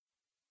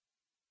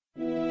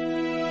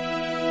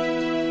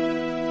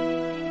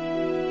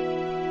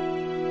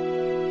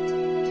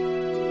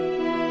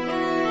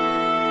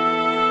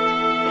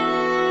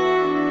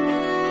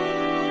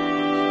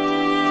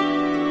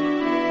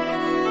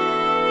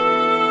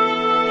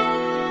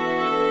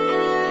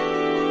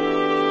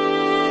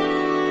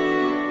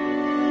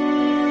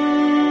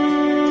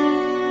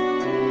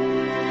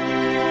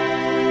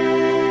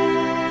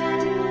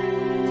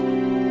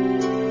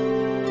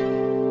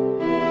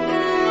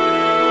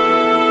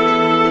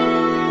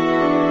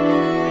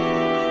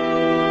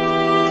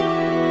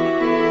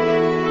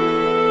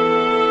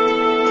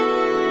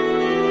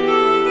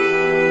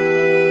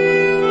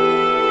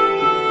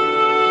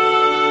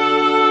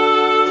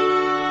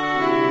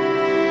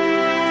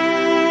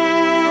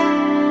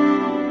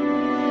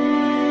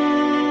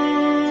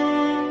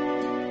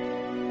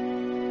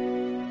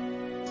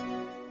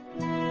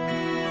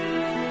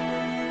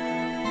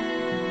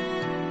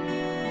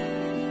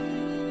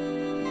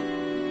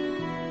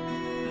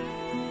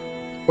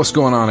What's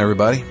going on,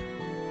 everybody?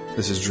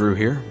 This is Drew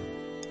here.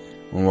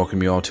 I want to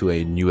welcome you all to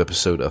a new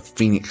episode of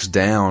Phoenix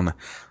Down.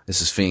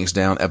 This is Phoenix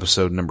Down,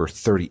 episode number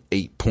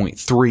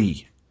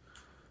 38.3.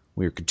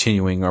 We are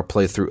continuing our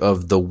playthrough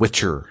of The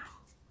Witcher.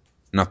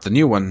 Not the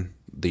new one,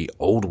 the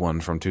old one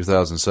from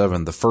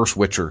 2007, the first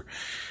Witcher.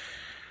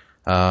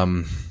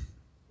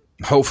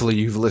 Hopefully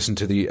you've listened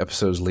to the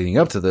episodes leading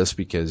up to this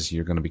because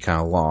you're going to be kind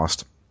of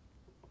lost.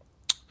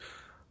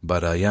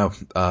 But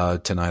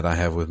tonight I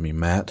have with me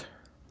Matt.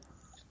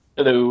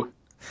 Hello.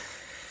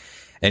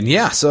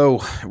 And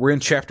so we're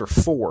in chapter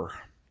 4.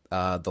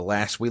 The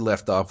last we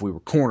left off, we were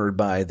cornered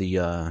by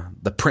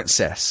the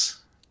princess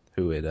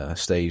who had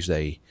staged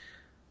a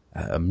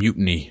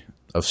mutiny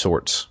of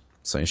sorts.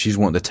 So she's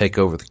wanting to take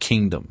over the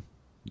kingdom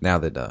now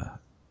that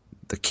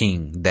the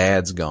king,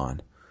 Dad's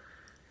gone,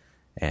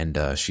 and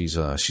she's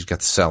got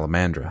the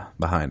Salamandra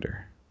behind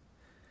her.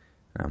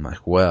 And I'm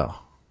like,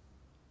 well,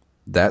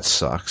 that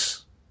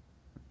sucks.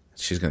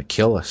 She's gonna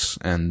kill us.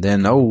 And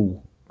then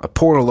a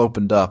portal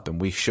opened up,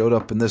 and we showed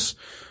up in this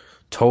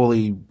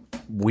totally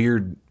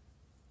weird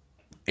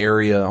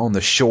area on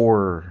the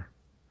shore,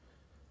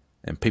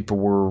 and people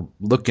were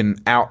looking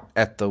out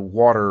at the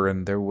water,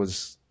 and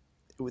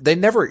they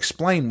never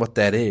explained what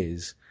that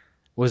is.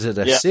 Was it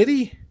a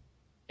city?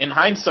 In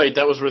hindsight,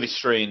 that was really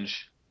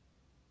strange.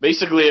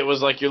 Basically, it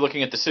was like you're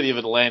looking at the city of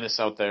Atlantis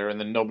out there, and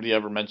then nobody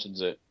ever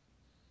mentions it.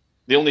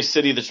 The only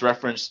city that's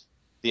referenced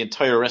the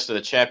entire rest of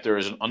the chapter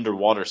is an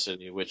underwater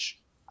city, which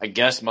I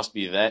guess must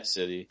be that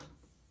city.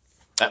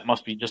 That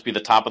must just be the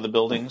top of the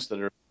buildings that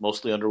are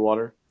mostly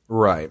underwater.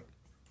 Right.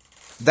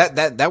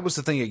 That was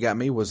the thing that got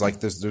me, was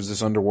like there's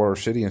this underwater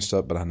city and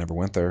stuff, but I never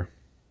went there.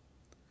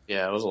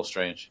 Yeah, it was a little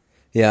strange.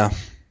 Yeah.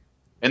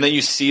 And then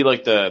you see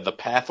like the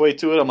pathway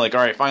to it. I'm like,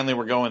 all right, finally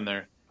we're going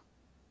there.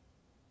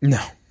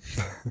 No.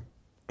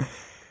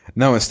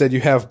 No, instead you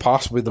have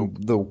possibly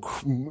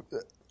well,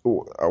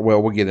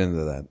 we'll get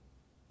into that.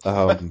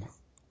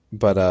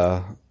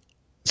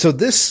 So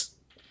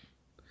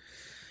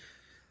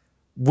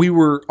we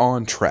were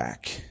on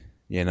track,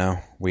 you know.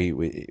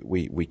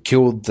 We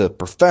killed the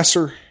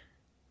professor.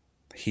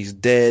 He's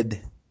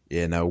dead.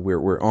 You know,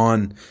 we're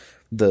on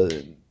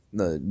the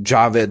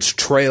Javed's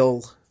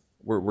trail.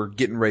 We're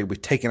getting ready.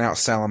 We've taken out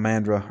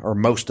Salamandra, or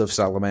most of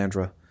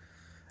Salamandra,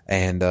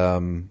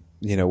 and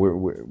you know,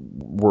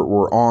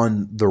 we're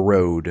on the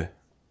road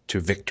to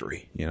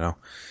victory, you know.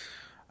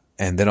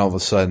 And then all of a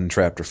sudden,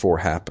 Chapter 4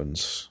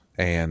 happens,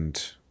 and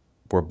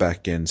we're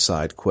back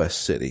inside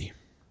Quest City.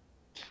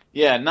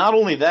 Yeah, not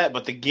only that,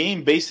 but the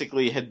game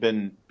basically had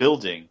been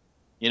building.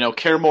 You know,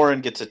 Kaer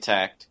Morhen gets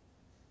attacked,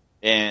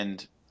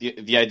 and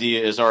the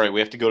idea is, all right, we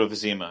have to go to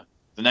Vizima.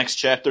 The next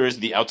chapter is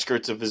the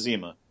outskirts of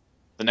Vizima.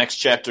 The next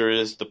chapter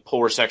is the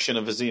poor section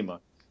of Vizima.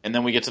 And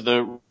then we get to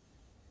the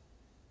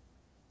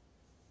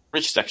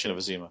rich section of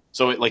Vizima.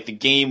 So the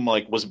game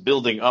was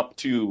building up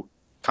to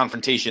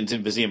confrontations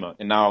in Vizima,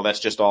 and now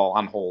that's just all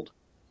on hold.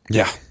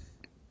 Yeah.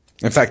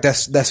 In fact,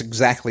 that's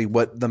exactly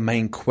what the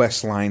main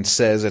quest line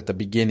says at the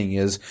beginning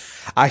is,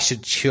 I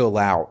should chill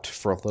out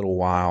for a little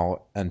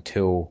while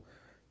until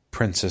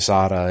Princess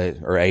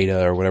Ada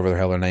or whatever the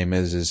hell her name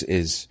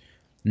is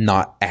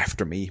not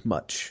after me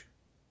much,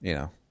 you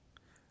know.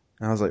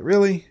 And I was like,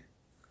 really?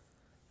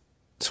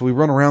 So we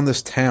run around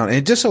this town, and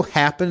it just so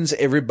happens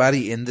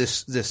everybody in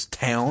this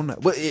town.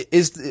 What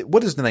is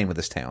the name of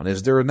this town?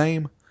 Is there a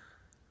name?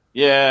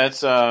 Yeah,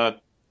 it's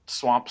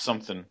Swamp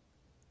something.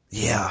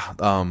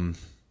 Yeah,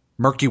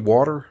 Murky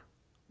Water?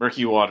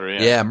 Murky Water,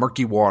 yeah. Yeah,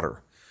 Murky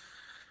Water.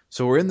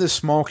 So we're in this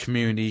small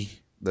community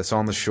that's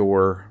on the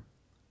shore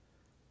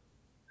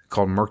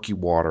called Murky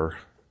Water,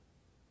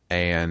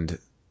 and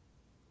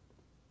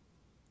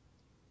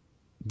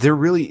there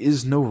really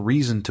is no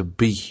reason to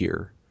be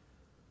here.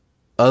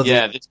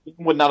 This game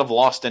would not have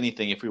lost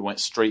anything if we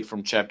went straight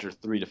from chapter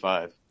 3 to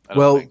 5.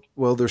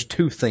 Well, there's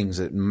two things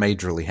that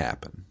majorly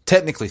happen.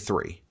 Technically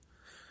 3.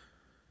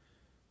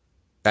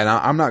 And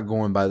I'm not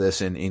going by this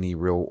in any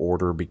real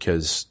order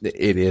because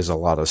it is a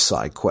lot of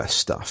side quest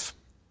stuff.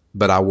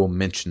 But I will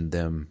mention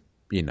them,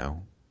 you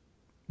know,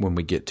 when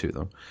we get to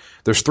them.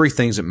 There's 3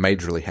 things that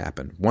majorly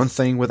happen. One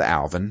thing with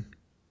Alvin.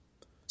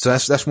 So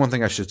that's one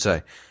thing I should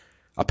say.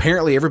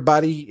 Apparently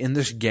everybody in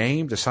this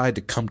game decided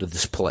to come to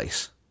this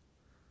place.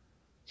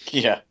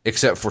 Yeah.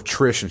 Except for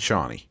Trish and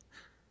Shawnee.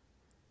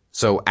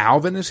 So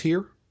Alvin is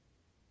here.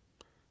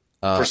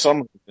 For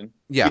some reason.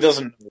 Yeah. He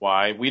doesn't know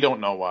why. We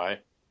don't know why.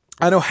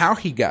 I know how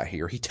he got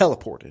here. He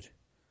teleported.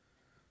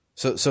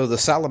 So the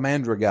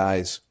Salamandra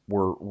guys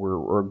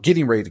were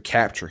getting ready to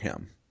capture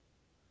him.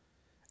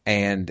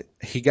 And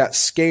he got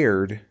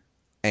scared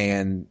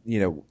and,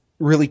 you know,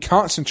 really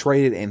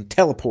concentrated and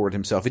teleported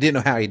himself. He didn't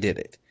know how he did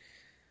it.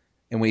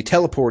 And when he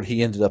teleported,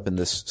 he ended up in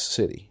this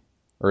city,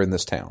 or in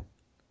this town.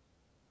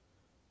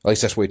 At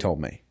least that's what he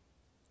told me.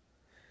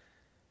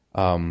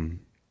 You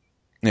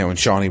know, and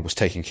Shawnee was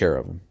taking care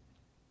of him.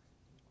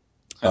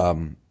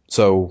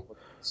 So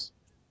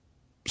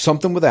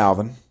something with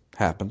Alvin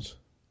happens.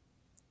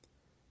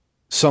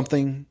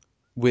 Something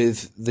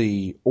with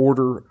the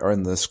Order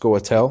and the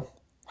Scoia'tael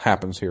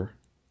happens here.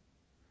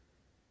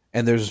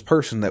 and there's this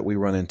person that we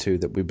run into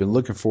that we've been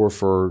looking for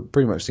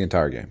pretty much the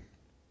entire game.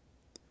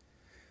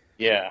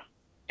 Yeah.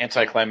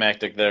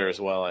 Anticlimactic there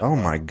as well. Oh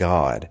my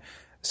god.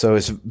 So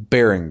it's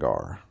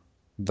Berengar,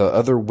 the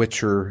other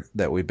Witcher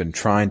that we've been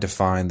trying to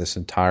find this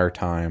entire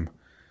time.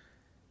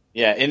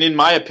 Yeah, and in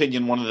my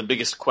opinion, one of the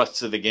biggest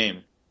quests of the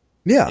game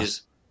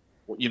is,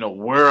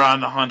 we're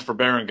on the hunt for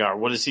Berengar.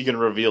 What is he going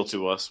to reveal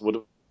to us?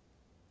 What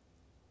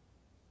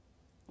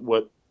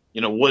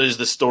is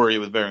the story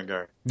with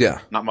Berengar?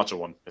 Yeah. Not much of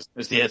one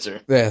is the answer.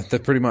 Yeah,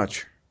 that pretty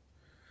much.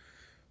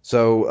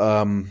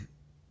 So,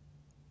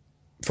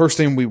 first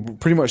thing we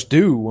pretty much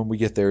do when we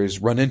get there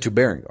is run into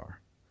Berengar.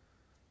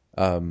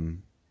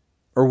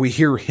 Or we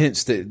hear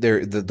hints that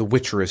the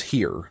Witcher is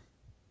here.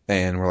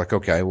 And we're like,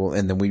 okay, well,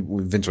 and then we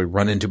eventually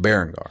run into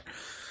Berengar,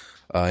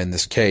 in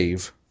this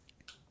cave.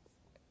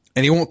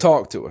 And he won't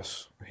talk to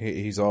us.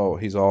 He's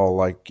all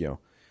like,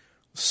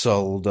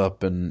 sullied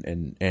up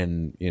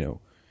and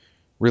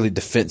really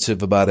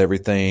defensive about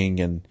everything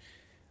and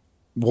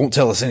won't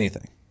tell us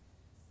anything.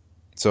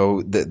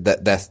 So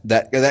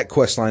that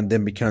quest line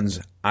then becomes,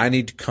 I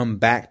need to come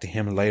back to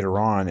him later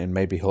on and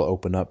maybe he'll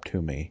open up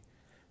to me.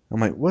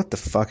 I'm like, what the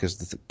fuck is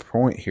the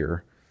point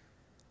here?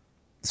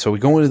 So we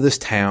go into this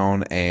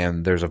town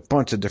and there's a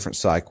bunch of different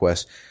side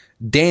quests.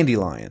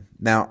 Dandelion.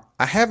 Now,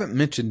 I haven't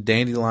mentioned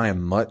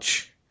Dandelion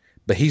much,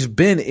 but he's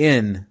been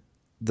in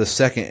the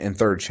second and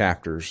third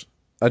chapters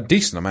a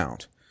decent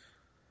amount.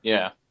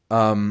 Yeah.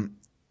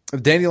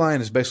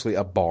 Dandelion is basically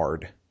a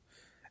bard.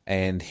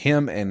 And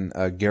him and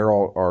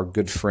Geralt are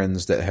good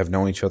friends that have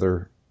known each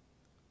other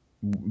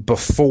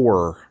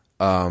before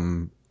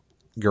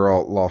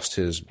Geralt lost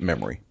his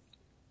memory.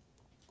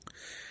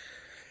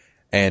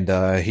 And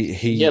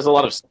he has a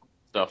lot of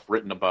stuff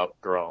written about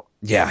Geralt.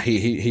 Yeah,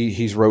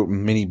 he's wrote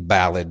many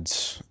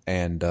ballads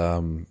and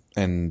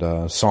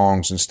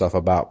songs and stuff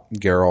about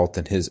Geralt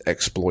and his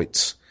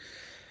exploits.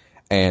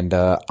 And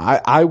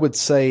I would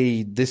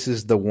say this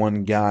is the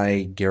one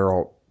guy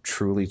Geralt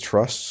truly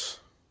trusts.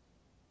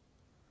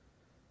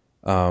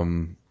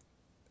 As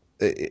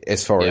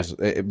far as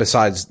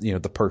besides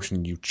the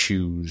person you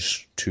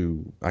choose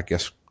to, I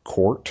guess,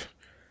 court.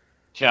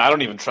 Yeah, I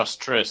don't even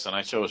trust Triss, and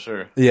I chose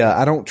her. Yeah,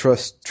 I don't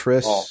trust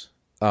Triss.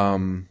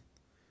 And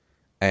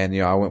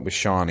I went with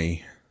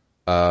Shani.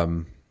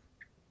 And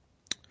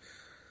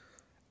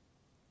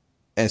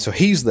so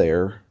he's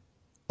there,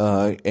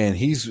 and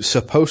he's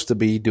supposed to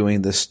be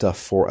doing this stuff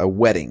for a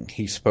wedding.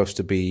 He's supposed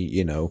to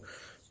be,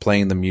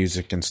 playing the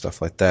music and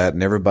stuff like that,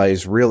 and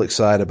everybody's real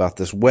excited about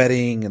this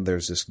wedding, and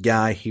there's this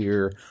guy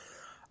here.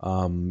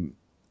 And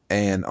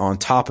on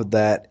top of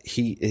that,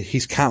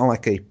 he's kind of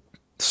like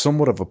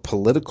somewhat of a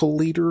political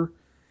leader.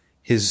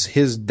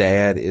 His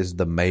dad is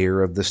the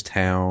mayor of this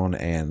town,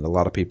 and a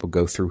lot of people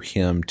go through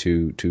him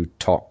to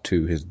talk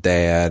to his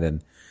dad,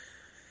 and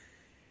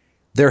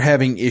they're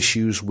having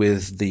issues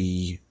with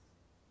the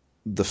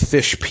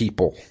fish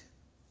people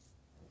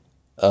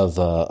of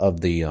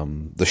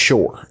the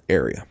shore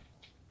area.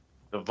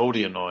 The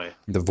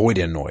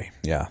Voidianoi,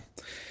 yeah.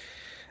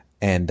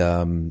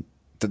 And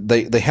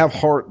they have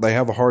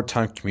a hard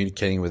time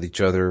communicating with each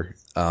other.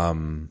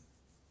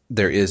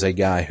 There is a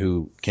guy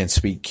who can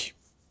speak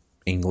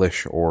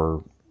English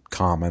or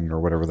Common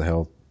or whatever the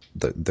hell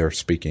they're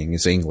speaking.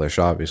 It's English,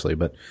 obviously,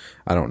 but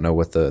I don't know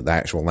what the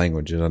actual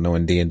language is. I know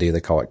in D&D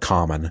they call it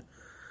Common.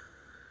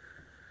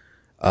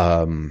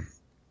 And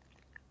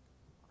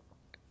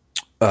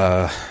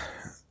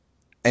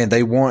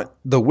they want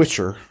the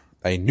Witcher,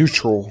 a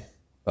neutral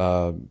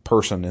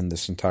person in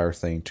this entire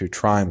thing, to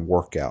try and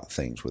work out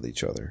things with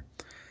each other.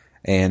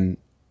 And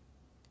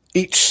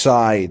each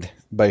side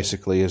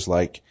basically is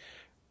like,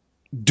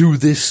 do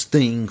this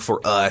thing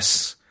for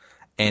us,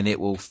 and it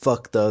will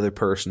fuck the other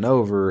person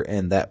over,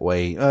 and that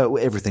way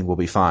everything will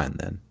be fine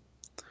then.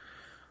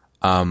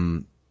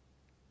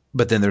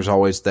 But then there's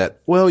always that,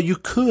 well, you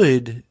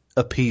could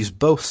appease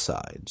both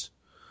sides.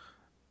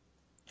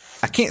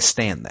 I can't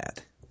stand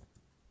that,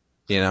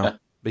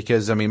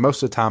 because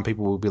most of the time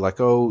people will be like,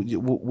 oh,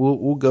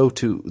 we'll go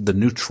to the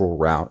neutral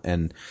route,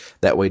 and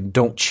that way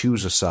don't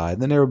choose a side,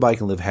 then everybody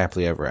can live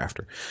happily ever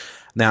after.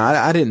 Now,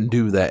 I didn't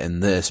do that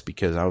in this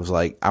because I was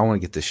like, I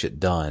want to get this shit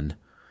done.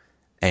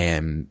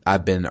 And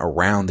I've been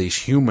around these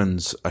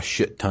humans a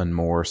shit ton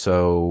more,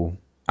 so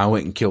I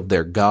went and killed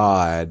their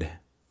god.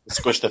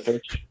 Squish the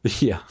fish.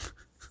 Yeah.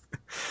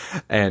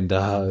 And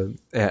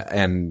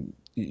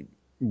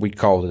we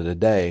called it a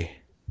day.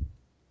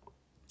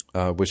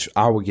 Which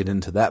I will get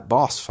into that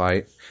boss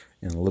fight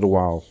in a little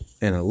while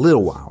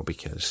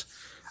because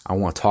I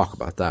want to talk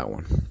about that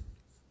one.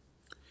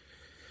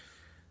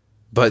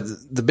 But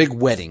the big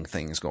wedding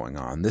thing is going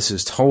on. This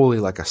is totally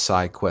like a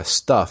side quest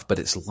stuff, but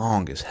it's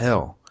long as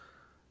hell.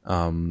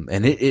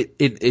 And it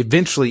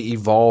eventually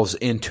evolves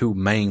into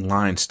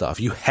mainline stuff.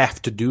 You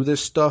have to do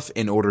this stuff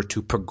in order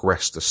to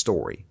progress the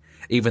story,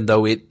 even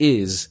though it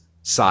is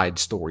side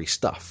story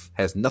stuff.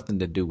 Has nothing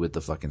to do with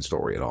the fucking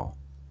story at all.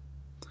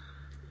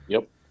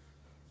 Yep.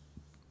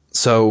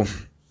 So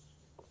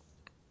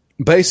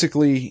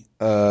basically,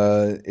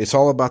 it's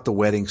all about the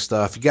wedding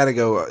stuff. You got to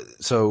go.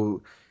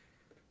 So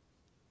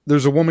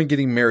there's a woman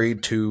getting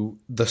married to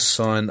the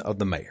son of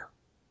the mayor.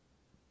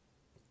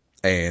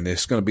 And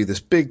it's going to be this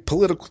big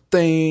political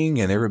thing,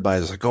 and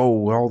everybody's like,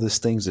 oh, all these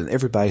things, and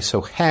everybody's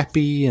so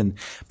happy.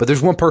 But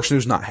there's one person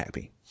who's not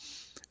happy,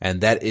 and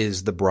that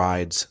is the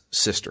bride's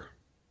sister.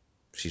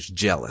 She's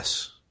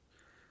jealous.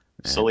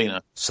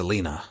 Selena.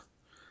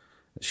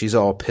 She's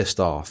all pissed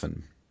off,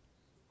 and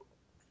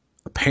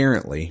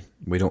apparently,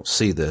 we don't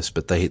see this,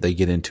 but they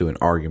get into an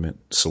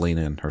argument,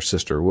 Selena and her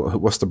sister.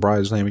 What's the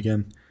bride's name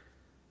again?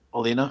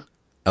 Alina?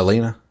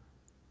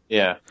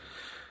 Yeah.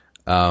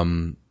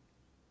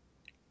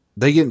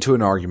 They get into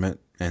an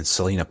argument, and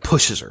Selena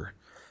pushes her,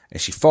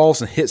 and she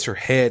falls and hits her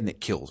head, and it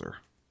kills her.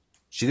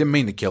 She didn't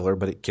mean to kill her,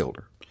 but it killed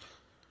her.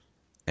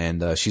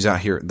 And she's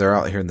out here. They're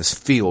out here in this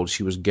field.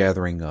 She was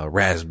gathering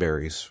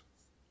raspberries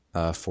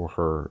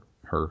for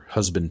her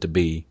husband to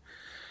be.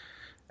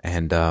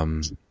 And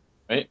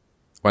right.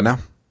 What now?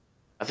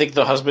 I think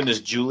the husband is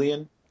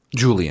Julian.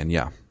 Julian,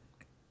 yeah.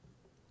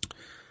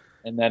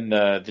 And then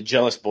the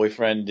jealous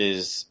boyfriend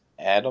is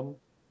Adam.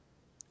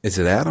 Is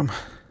it Adam?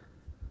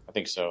 I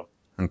think so.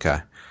 Okay.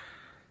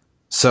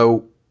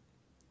 So,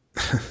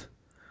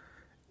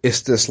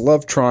 it's this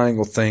love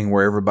triangle thing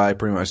where everybody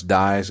pretty much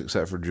dies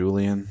except for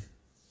Julian.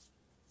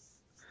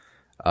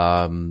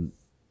 The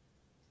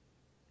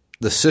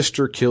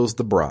sister kills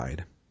the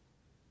bride.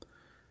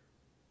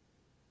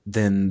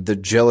 Then the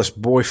jealous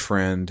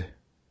boyfriend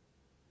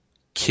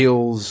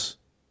kills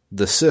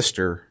the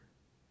sister.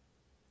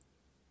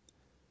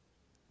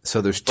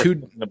 So there's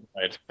two.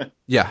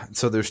 Yeah,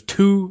 so there's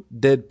two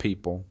dead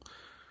people.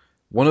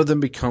 One of them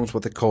becomes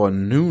what they call a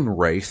noon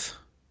wraith.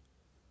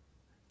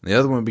 The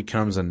other one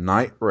becomes a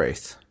night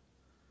wraith.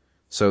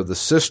 So the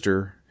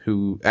sister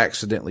who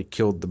accidentally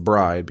killed the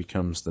bride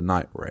becomes the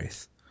night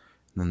wraith.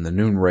 And then the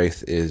noon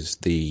wraith is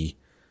the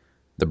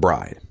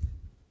bride.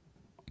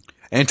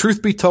 And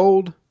truth be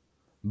told,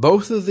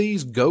 both of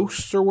these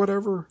ghosts or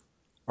whatever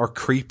are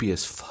creepy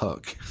as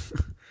fuck.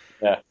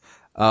 Yeah.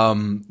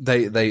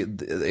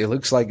 It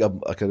looks like a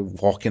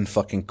walking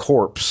fucking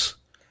corpse.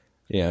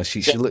 Yeah,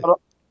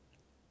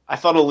 I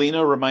thought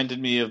Alina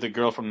reminded me of the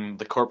girl from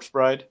The Corpse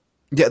Bride.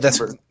 Yeah,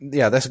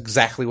 that's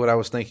exactly what I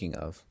was thinking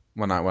of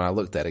when I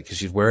looked at it, because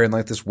she's wearing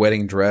like this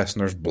wedding dress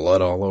and there's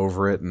blood all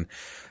over it, and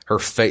her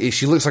face,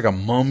 she looks like a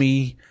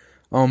mummy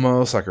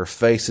almost. Like her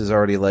face is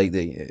already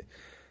like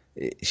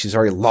she's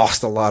already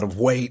lost a lot of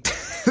weight,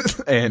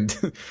 and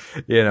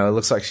it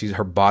looks like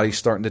her body's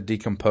starting to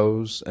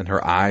decompose, and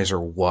her eyes are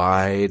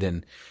wide,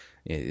 and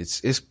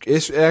it's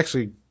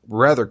actually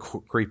rather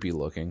creepy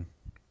looking.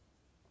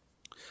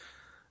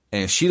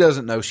 And she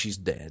doesn't know she's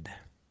dead.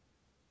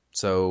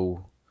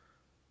 So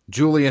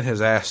Julian has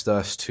asked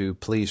us to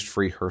please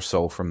free her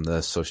soul from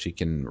this so she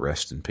can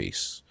rest in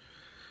peace.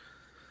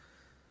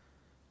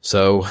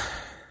 So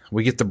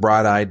we get the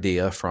bright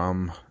idea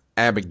from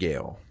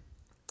Abigail.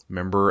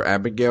 Remember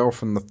Abigail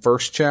from the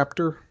first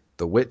chapter?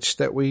 The witch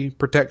that we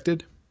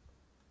protected?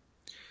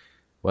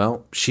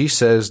 Well, she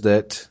says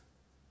that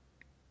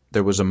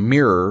there was a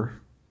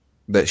mirror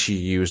that she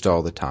used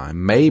all the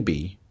time.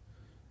 Maybe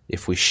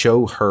if we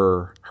show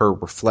her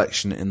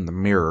reflection in the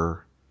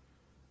mirror,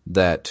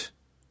 that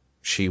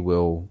she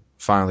will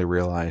finally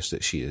realize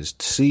that she is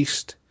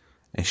deceased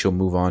and she'll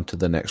move on to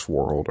the next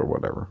world or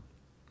whatever.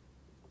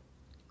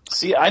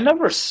 See, I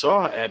never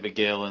saw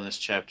Abigail in this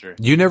chapter.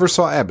 You never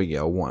saw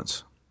Abigail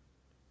once?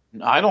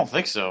 I don't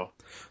think so.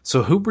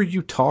 So who were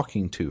you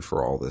talking to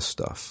for all this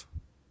stuff?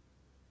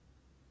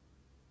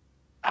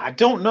 I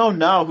don't know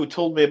now who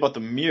told me about the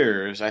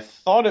mirrors. I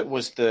thought it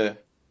was the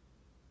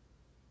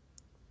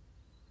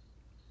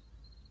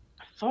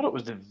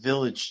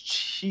village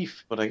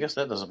chief, but I guess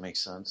that doesn't make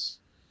sense.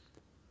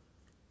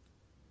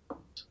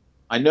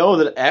 I know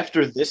that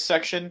after this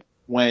section,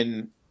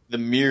 when the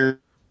mirror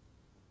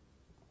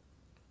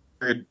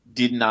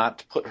did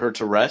not put her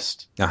to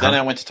rest, then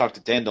I went to talk to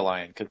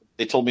Dandelion, because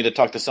they told me to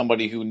talk to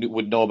somebody who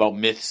would know about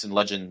myths and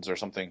legends or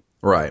something.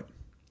 Right.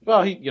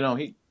 Well,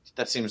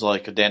 that seems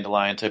like a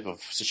Dandelion type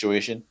of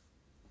situation.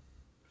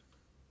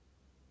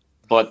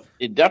 But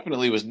it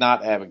definitely was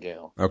not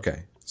Abigail.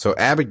 Okay. So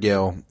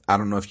Abigail, I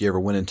don't know if you ever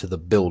went into the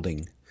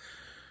building.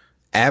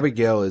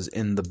 Abigail is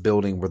in the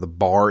building where the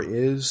bar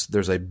is.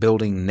 There's a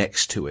building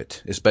next to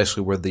it. It's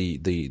basically where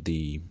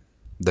the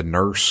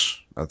nurse,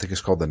 I think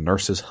it's called the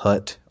nurse's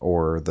hut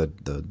or the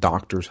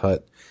doctor's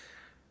hut.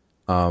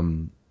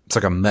 It's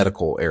like a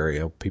medical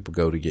area. People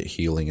go to get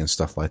healing and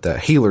stuff like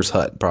that. Healer's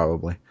hut,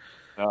 probably.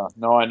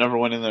 No, I never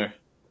went in there.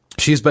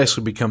 She's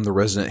basically become the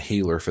resident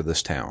healer for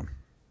this town.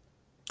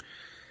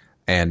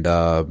 And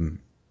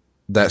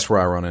that's where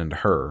I run into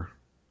her.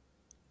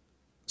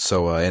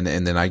 So, and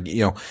then I,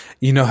 you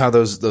know how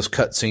those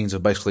cut scenes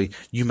of basically,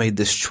 you made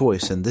this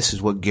choice and this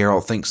is what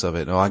Geralt thinks of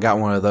it. Well, I got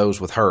one of those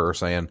with her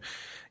saying,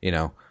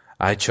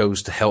 I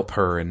chose to help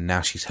her and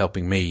now she's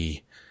helping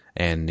me.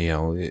 And,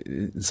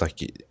 it's like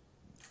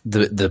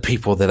the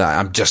people that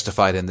I'm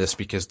justified in this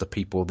because the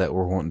people that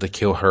were wanting to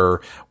kill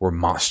her were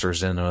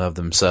monsters in and of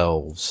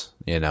themselves,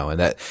 and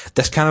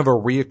that's kind of a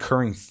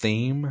reoccurring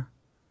theme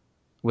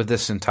with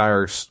this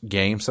entire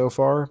game so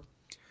far.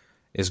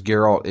 is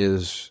Geralt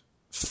is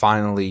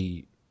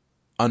finally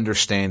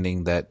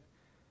understanding that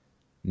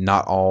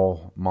not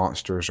all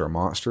monsters are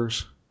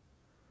monsters,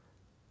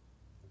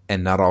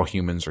 and not all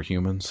humans are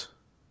humans.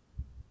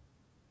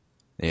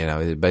 You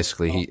know,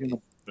 basically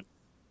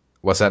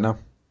what's that now?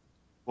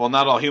 Well,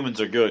 not all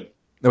humans are good.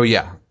 Oh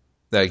yeah,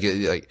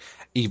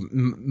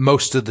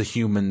 most of the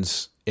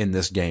humans in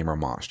this game are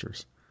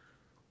monsters.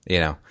 You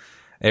know,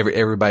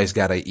 everybody's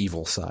got an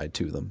evil side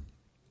to them.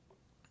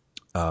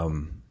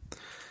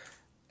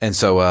 And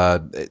so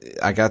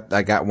I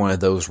got one of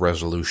those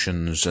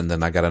resolutions, and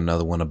then I got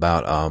another one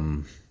about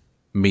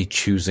me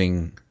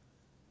choosing,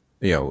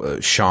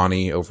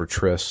 Shani over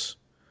Triss,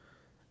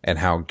 and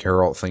how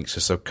Geralt thinks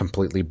it's a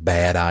completely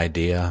bad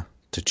idea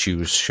to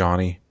choose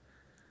Shani.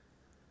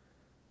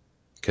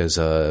 Because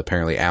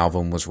apparently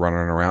Alvin was running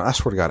around. I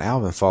swear to God,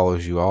 Alvin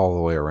follows you all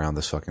the way around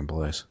this fucking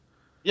place.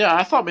 Yeah,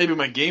 I thought maybe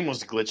my game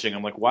was glitching.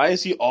 I'm like, why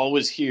is he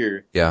always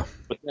here? Yeah.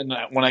 But then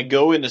when I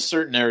go into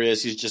certain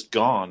areas, he's just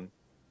gone.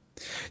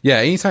 Yeah,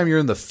 anytime you're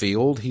in the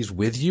field, he's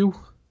with you.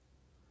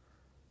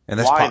 And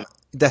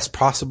that's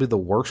possibly the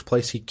worst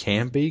place he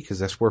can be, because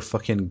that's where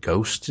fucking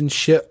ghosts and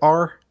shit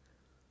are.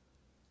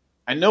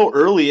 I know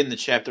early in the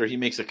chapter he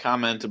makes a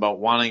comment about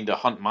wanting to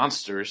hunt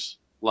monsters,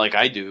 like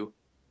I do.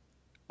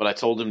 But I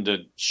told him to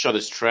shut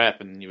his trap,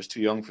 and he was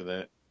too young for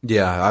that.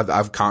 Yeah,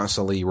 I've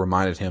constantly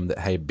reminded him that,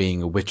 hey,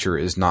 being a Witcher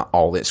is not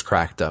all it's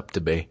cracked up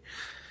to be.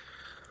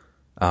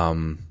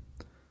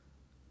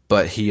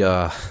 But he's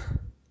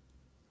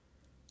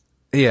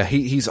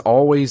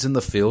always in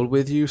the field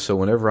with you. So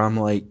whenever I'm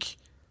like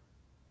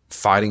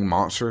fighting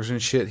monsters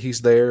and shit, he's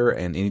there.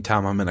 And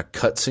anytime I'm in a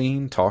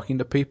cutscene talking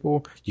to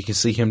people, you can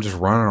see him just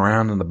running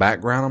around in the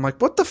background. I'm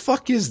like, what the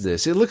fuck is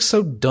this? It looks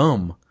so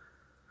dumb.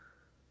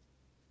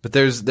 But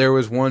there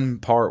was one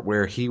part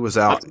where he was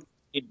out.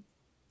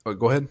 Oh,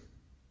 go ahead.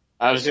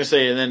 I was gonna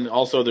say, and then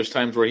also there's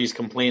times where he's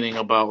complaining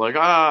about like,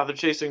 they're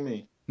chasing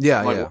me.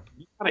 Yeah, like, yeah. Well,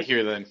 you gotta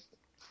hear then.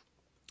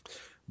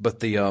 But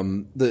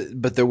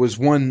but there was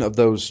one of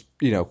those,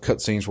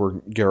 cutscenes where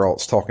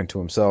Geralt's talking to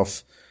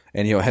himself,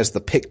 and it has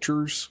the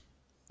pictures.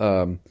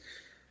 And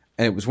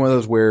it was one of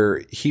those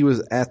where he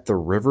was at the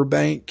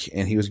riverbank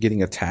and he was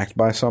getting attacked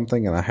by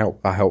something, and I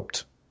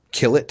helped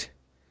kill it.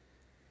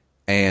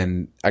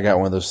 And I got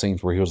one of those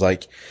scenes where he was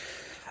like,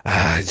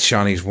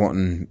 Shawnee's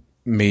wanting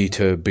me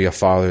to be a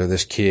father to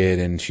this kid,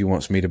 and she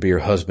wants me to be her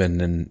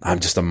husband, and I'm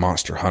just a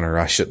monster hunter.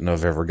 I shouldn't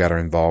have ever got her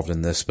involved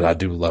in this, but I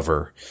do love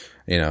her,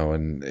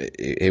 and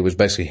it was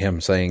basically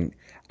him saying,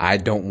 I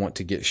don't want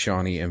to get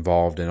Shawnee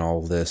involved in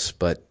all this,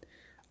 but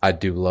I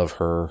do love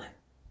her,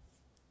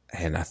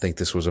 and I think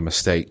this was a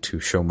mistake to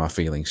show my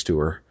feelings to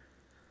her.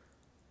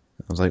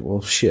 I was like,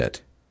 well,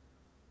 shit.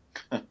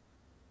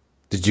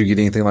 Did you get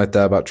anything like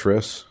that about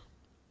Triss?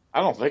 I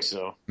don't think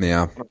so.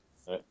 Yeah.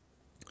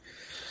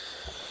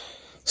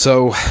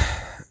 So,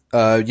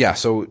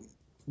 so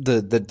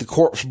the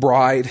corpse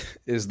bride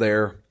is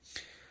there,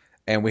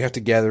 and we have to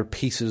gather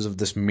pieces of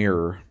this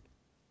mirror.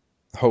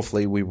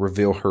 Hopefully we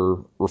reveal her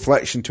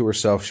reflection to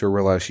herself. She'll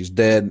realize she's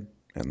dead,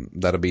 and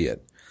that'll be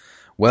it.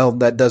 Well,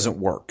 that doesn't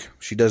work.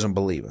 She doesn't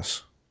believe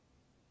us.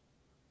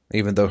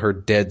 Even though her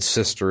dead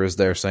sister is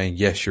there saying,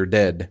 yes, you're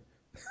dead.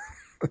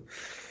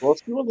 Well,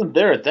 she wasn't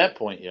there at that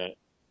point yet.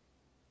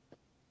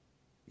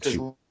 Because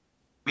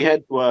we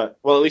had, well,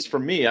 at least for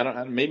me,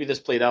 maybe this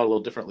played out a little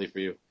differently for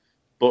you.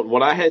 But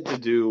what I had to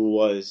do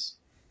was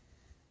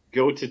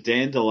go to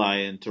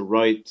Dandelion to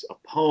write a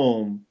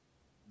poem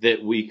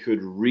that we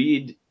could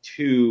read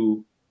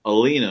to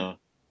Alina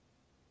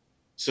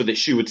so that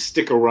she would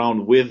stick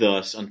around with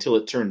us until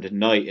it turned to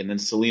night, and then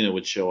Selena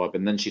would show up,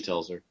 and then she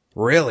tells her.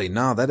 Really?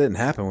 No, that didn't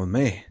happen with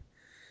me.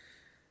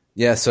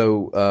 Yeah,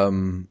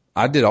 so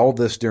I did all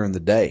this during the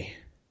day.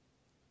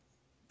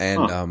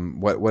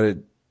 And what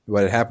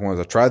had happened was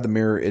I tried the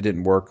mirror, it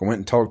didn't work. I went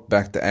and talked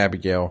back to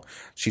Abigail.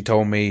 She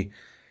told me,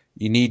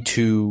 you need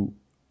to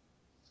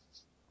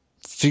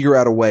figure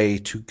out a way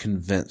to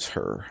convince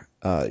her.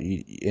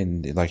 She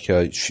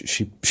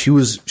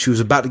was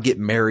about to get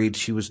married.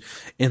 She was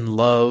in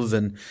love,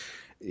 and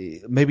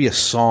maybe a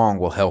song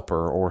will help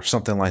her or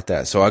something like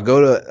that. So I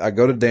go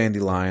to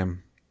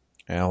Dandelion,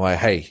 and I'm like,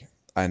 hey,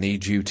 I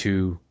need you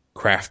to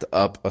craft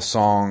up a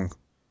song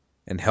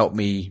and help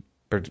me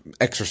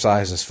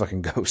exorcise this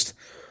fucking ghost.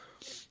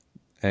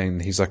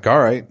 And he's like, all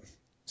right.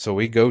 So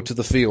we go to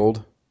the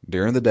field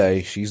during the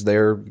day. She's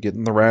there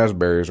getting the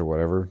raspberries or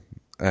whatever.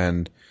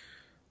 And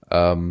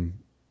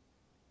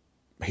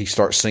he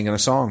starts singing a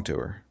song to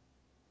her.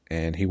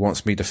 And he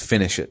wants me to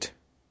finish it.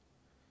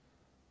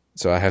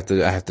 So I have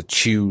to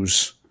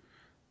choose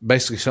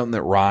basically something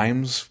that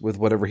rhymes with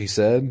whatever he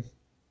said.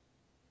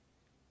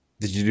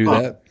 Did you do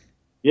that?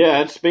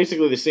 Yeah, it's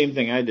basically the same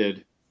thing I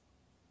did.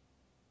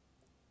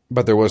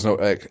 But there was no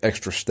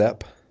extra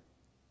step?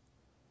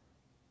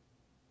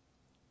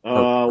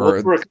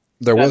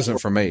 There wasn't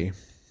for me.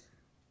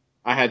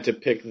 I had to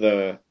pick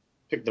the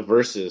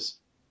verses,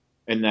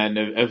 and then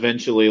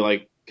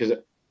eventually, because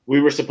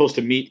we were supposed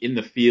to meet in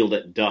the field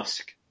at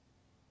dusk,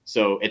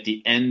 so at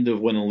the end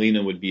of when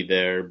Alina would be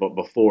there, but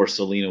before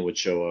Selena would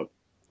show up.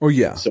 Oh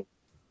yeah. So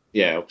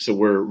yeah, so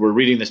we're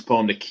reading this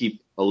poem to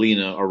keep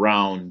Alina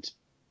around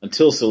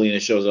until Selena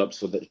shows up,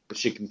 so that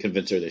she can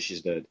convince her that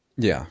she's dead.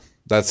 Yeah.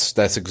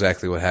 That's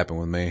exactly what happened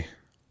with me.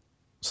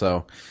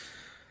 So,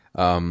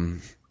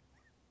 um,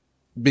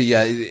 but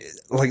yeah,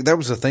 like that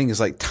was the thing is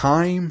like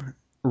time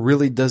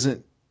really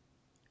doesn't.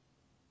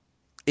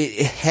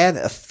 It had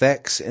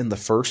effects in the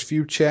first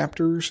few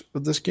chapters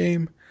of this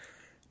game,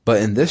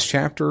 but in this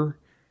chapter,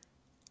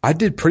 I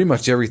did pretty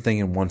much everything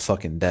in one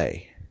fucking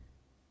day.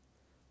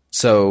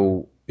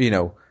 So,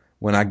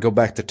 when I go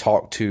back to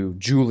talk to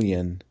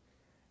Julian,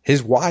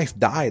 his wife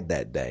died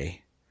that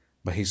day,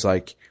 but he's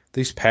like,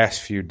 these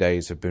past few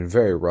days have been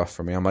very rough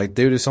for me. I'm like,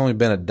 dude, it's only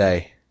been a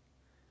day.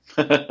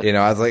 I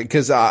was like,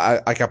 cause I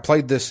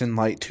played this in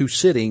like 2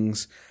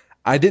 sittings.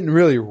 I didn't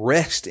really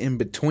rest in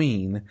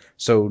between.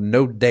 So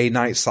no day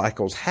night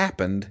cycles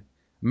happened.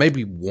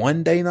 Maybe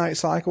 1 day night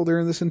cycle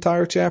during this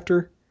entire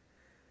chapter.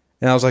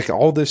 And I was like, I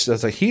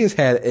was like, he has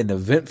had an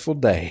eventful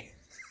day.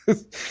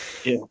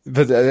 Yeah.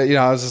 But,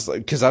 I was just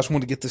like, cause I just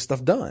wanted to get this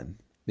stuff done,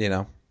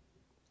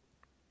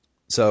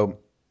 So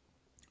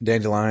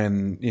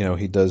Dandelion,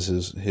 he does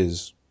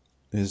his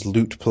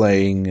lute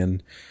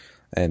playing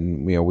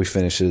and we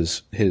finish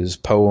his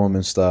poem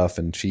and stuff,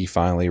 and she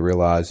finally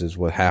realizes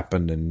what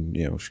happened,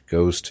 and she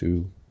goes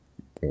to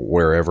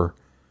wherever,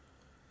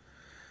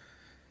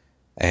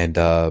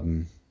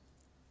 and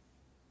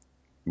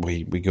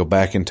we go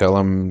back and tell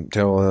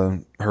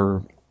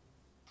her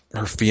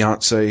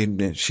fiance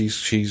that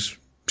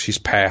she's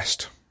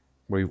passed.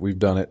 We've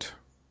done it.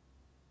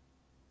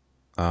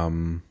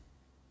 And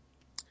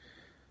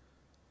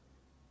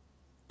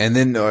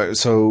then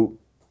so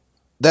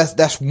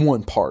that's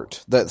one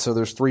part. So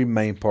there's 3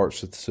 main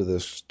parts to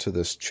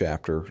this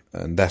chapter,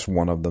 and that's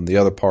one of them. The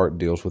other part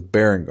deals with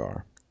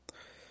Berengar.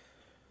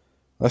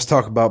 Let's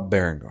talk about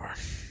Berengar.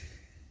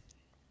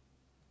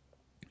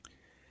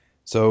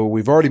 So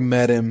we've already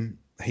met him.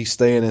 He's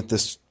staying at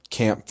this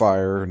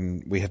campfire,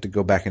 and we have to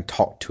go back and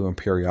talk to him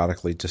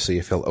periodically to see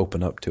if he'll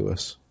open up to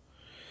us.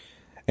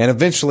 And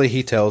eventually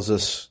he tells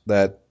us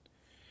that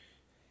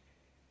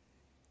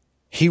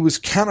he was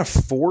kind of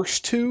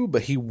forced to,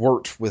 but he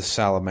worked with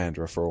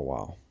Salamandra for a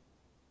while.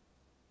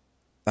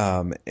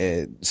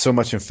 So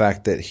much, in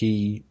fact, that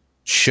he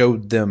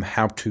showed them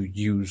how to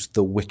use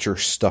the Witcher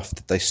stuff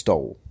that they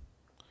stole.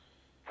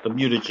 The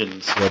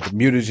mutagens. Yeah, the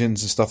mutagens and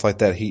stuff like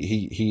that.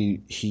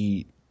 He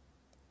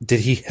did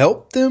he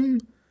help them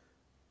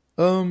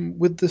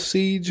with the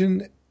siege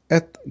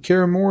at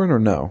Kaer Morhen, or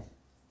no?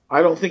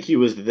 I don't think he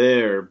was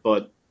there,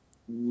 but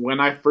when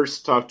I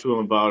first talked to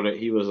him about it,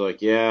 he was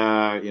like,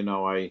 "Yeah,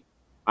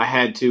 I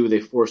had to. They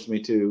forced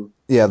me to."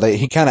 Yeah,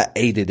 he kind of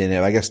aided in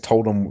it. I guess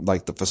told them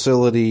like the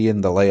facility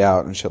and the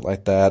layout and shit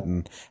like that,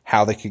 and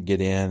how they could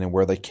get in and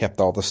where they kept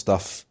all the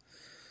stuff.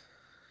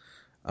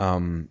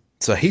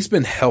 So he's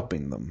been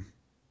helping them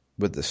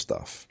with this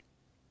stuff.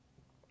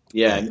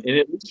 Yeah, and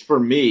at least for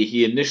me,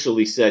 he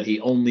initially said he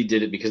only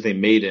did it because they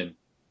made him.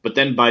 But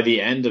then by the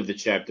end of the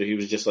chapter, he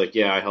was just like,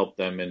 "Yeah, I helped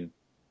them, and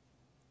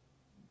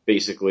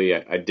basically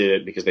I did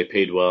it because they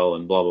paid well,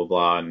 and blah blah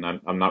blah, and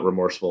I'm not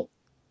remorseful."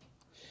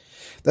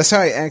 That's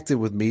how he acted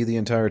with me the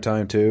entire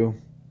time too.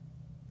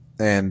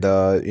 And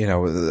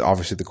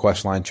obviously the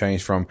quest line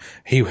changed from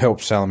he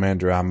helped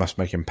Salamandra, I must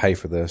make him pay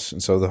for this.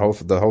 And so the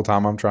whole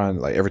time I'm trying,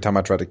 like every time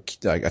I try to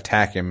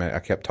attack him, I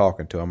kept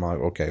talking to him. I'm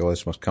like, okay, well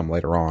this must come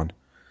later on.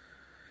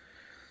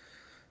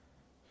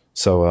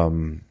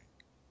 So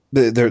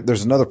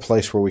there's another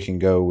place where we can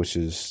go, which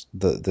is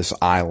this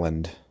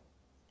island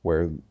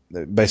where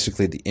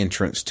basically the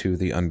entrance to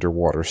the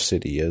underwater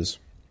city is.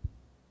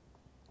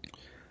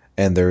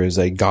 And there is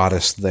a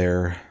goddess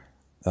there,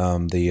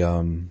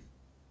 the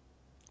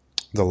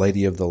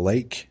Lady of the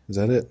Lake. Is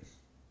that it?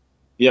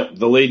 Yep,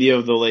 the Lady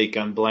of the Lake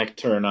on Black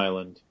Turn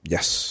Island.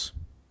 Yes.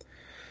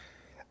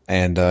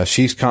 And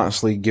she's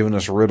constantly giving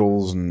us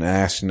riddles and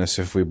asking us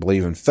if we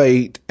believe in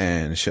fate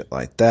and shit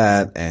like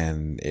that,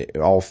 and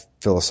all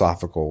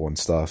philosophical and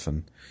stuff.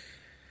 And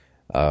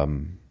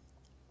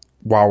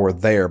while we're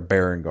there,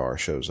 Berengar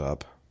shows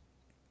up,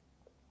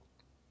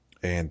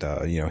 and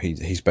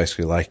he's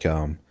basically like,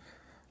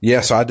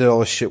 "Yeah, so I did all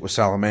this shit with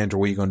Salamandra.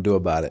 What are you going to do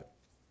about it?"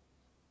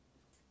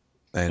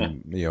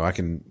 And I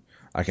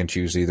can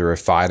choose either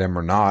to fight him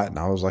or not. And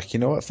I was like, you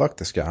know what? Fuck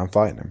this guy. I'm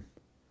fighting him.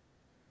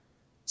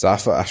 So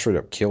I straight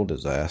up killed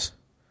his ass.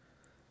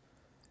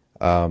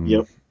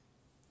 Yep.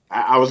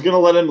 I was gonna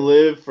let him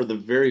live for the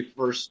very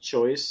first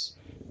choice,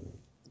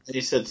 and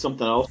he said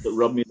something else that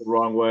rubbed me the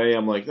wrong way.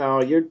 I'm like,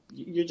 no,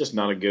 you're just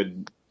not a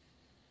good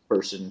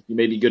person. You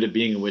may be good at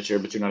being a Witcher,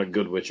 but you're not a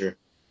good Witcher.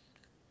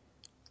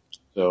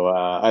 So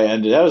I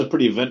ended. That was a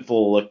pretty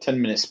eventful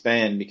 10-minute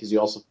span because you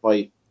also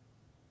fight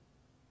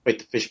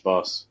the fish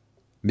boss.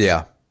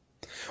 Yeah.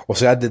 Well,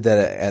 see, I did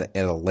that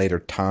at a later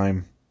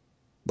time.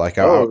 Like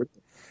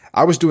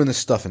I was doing this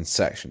stuff in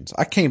sections.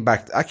 I came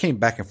back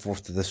and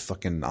forth to this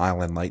fucking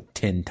island like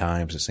 10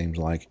 times, it seems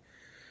like.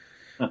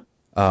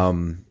 Huh.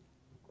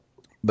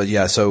 But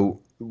yeah,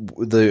 so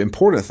the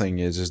important thing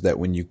is that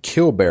when you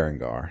kill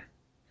Berengar,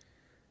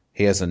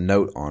 he has a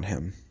note on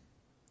him.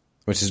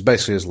 which is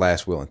basically his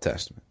last will and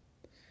testament.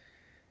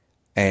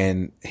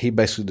 And he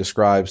basically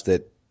describes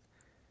that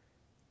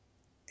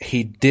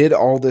he did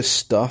all this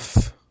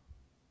stuff,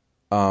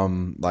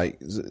 like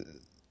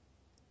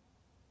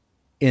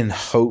in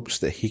hopes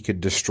that he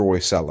could destroy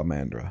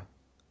Salamandra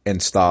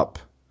and stop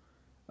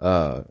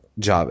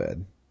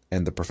Javed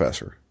and the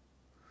professor.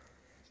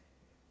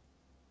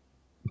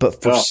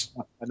 But for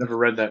I never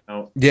read that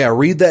note. Yeah,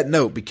 read that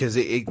note, because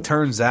it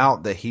turns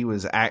out that he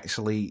was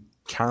actually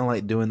kind of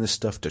like doing this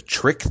stuff to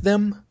trick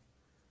them.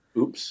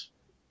 Oops.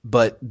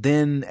 But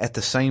then at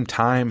the same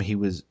time, he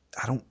was,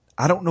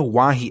 I don't know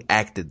why he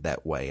acted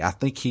that way. I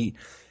think he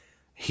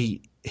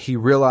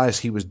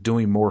realized he was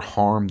doing more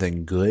harm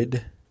than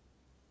good.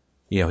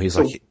 You know,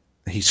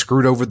 he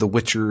screwed over the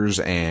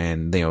Witchers,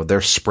 and, you know,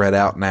 they're spread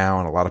out now,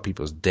 and a lot of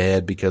people's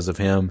dead because of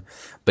him,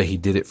 but he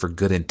did it for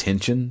good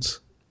intentions.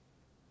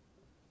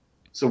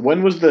 So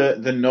when was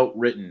the note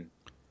written?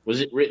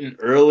 Was it written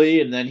early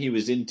and then he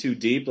was in too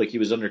deep, like he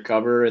was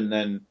undercover and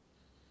then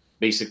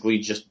basically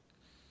just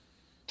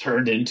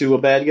turned into a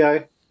bad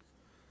guy?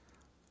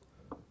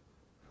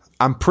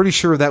 I'm pretty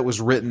sure that was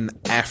written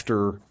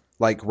after,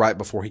 like, right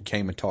before he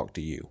came and talked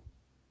to you.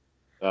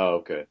 Oh,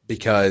 okay.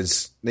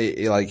 Because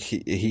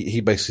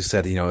he basically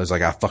said, you know, it's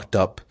like, I fucked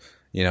up,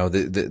 you know,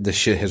 the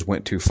shit has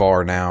went too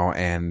far now,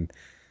 and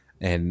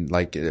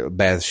like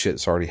bad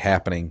shit's already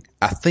happening.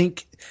 I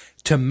think,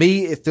 to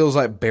me, it feels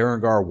like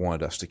Berengar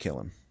wanted us to kill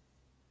him.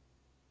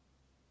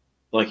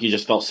 Like he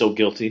just felt so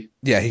guilty?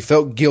 Yeah, he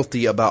felt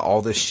guilty about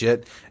all this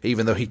shit,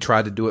 even though he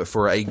tried to do it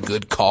for a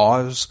good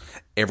cause.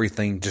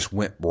 Everything just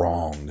went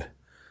wrong.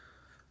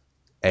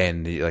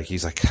 And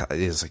he's like,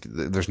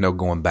 there's no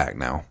going back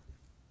now.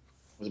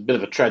 It was a bit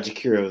of a tragic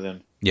hero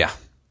then. Yeah.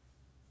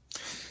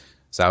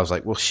 So I was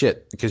like, well,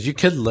 shit, because you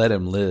could let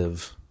him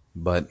live,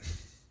 but,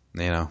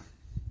 you know.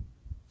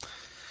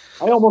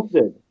 I almost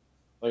did.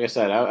 Like I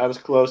said, I was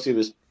close. He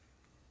was,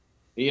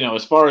 you know,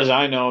 as far as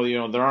I know, you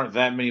know, there aren't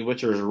that many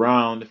Witchers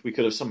around. If we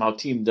could have somehow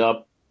teamed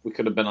up, we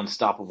could have been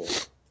unstoppable.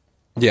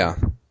 Yeah.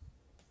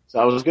 So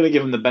I was going to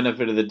give him the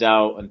benefit of the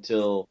doubt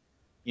until,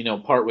 you know,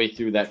 partway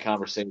through that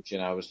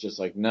conversation, I was just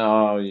like,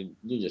 no,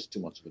 you're just too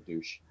much of a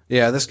douche.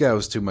 Yeah, this guy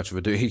was too much of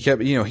a dude. He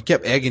kept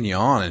egging you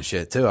on and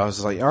shit too. I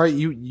was like, all right,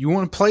 you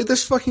want to play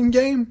this fucking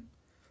game?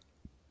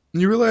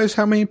 You realize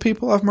how many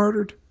people I've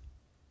murdered?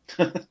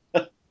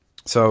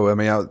 So, I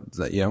mean,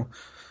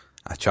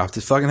 I chopped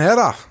his fucking head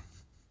off.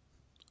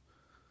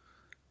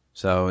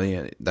 So,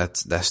 yeah,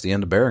 that's the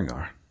end of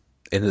Berengar.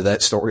 End of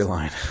that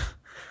storyline.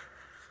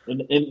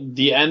 In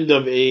the end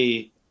of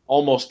a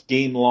almost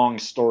game-long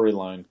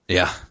storyline.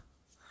 Yeah.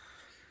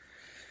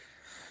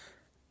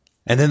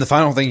 And then the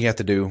final thing you have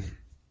to do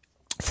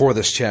for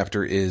this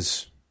chapter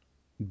is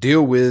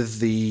deal with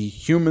the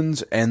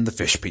humans and the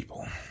fish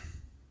people.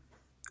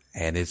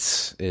 And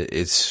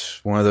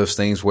it's one of those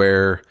things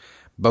where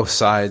both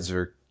sides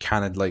are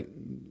kind of like,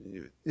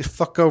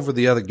 fuck over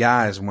the other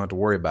guys and won't have to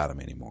worry about them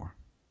anymore.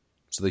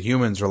 So the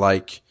humans are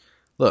like,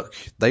 look,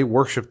 they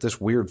worship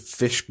this weird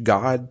fish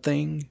god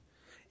thing.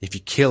 If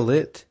you kill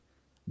it,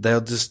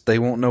 they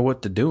won't know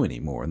what to do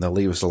anymore, and they'll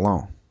leave us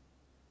alone.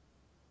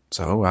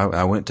 So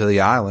I went to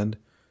the island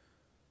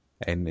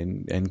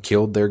and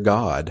killed their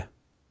god.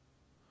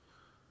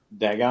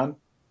 Dagon?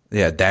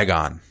 Yeah,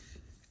 Dagon.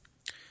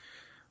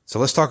 So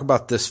let's talk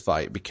about this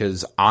fight,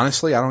 because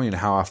honestly, I don't even know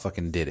how I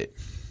fucking did it.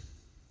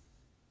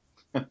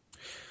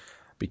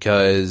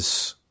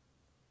 Because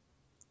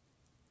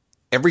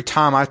every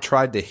time I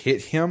tried to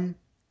hit him,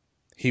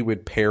 he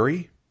would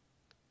parry.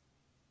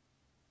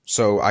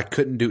 So I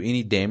couldn't do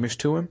any damage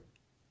to him.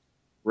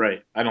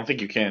 Right. I don't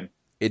think you can.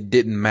 It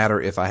didn't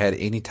matter if I had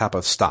any type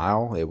of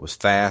style. It was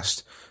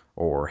fast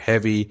or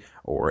heavy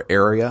or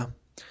area.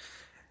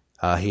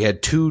 He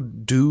had two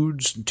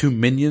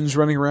minions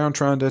running around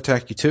trying to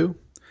attack you too.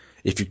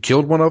 If you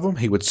killed one of them,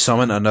 he would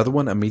summon another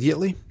one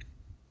immediately.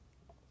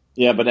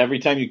 Yeah, but every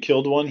time you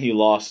killed one, he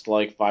lost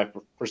like 5%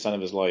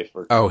 of his life.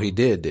 Oh, he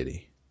did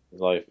he?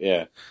 His life,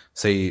 yeah.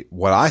 See,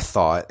 what I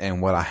thought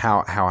and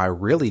how I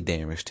really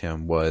damaged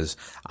him was,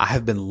 I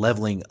have been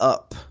leveling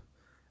up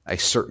a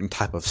certain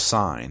type of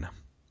sign.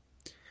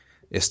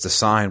 It's the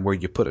sign where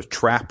you put a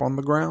trap on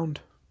the ground.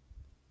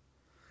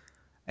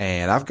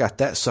 And I've got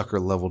that sucker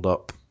leveled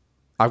up.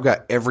 I've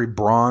got every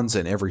bronze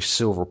and every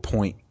silver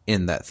point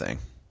in that thing.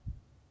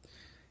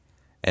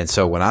 And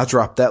so when I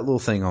drop that little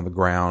thing on the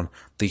ground,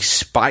 these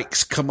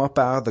spikes come up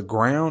out of the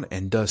ground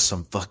and does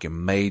some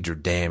fucking major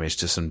damage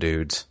to some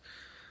dudes.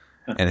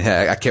 And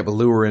I kept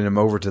luring him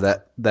over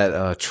to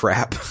that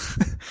trap,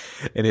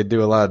 and it'd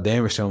do a lot of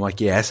damage to him. I'm like,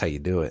 yeah, that's how you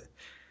do it.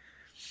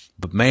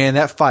 But man,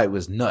 that fight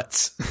was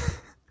nuts.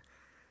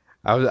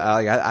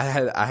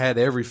 I had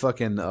every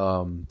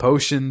fucking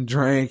potion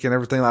drink and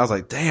everything. I was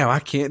like, damn, I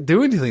can't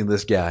do anything to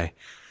this guy.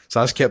 So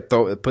I just kept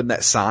putting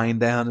that sign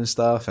down and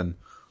stuff, and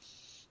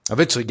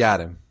eventually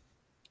got him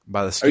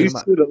by the skin. Are you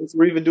sure those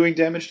were even doing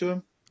damage to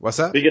him? What's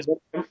that? Because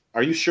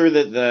are you sure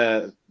that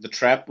the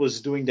trap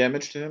was doing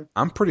damage to him?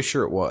 I'm pretty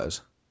sure it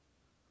was.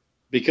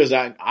 because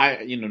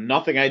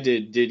nothing I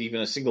did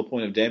even a single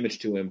point of damage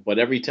to him. But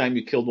every time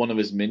you killed one of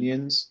his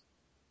minions,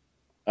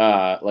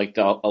 like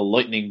a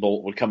lightning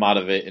bolt would come out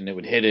of it and it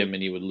would hit him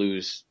and he would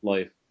lose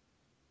life.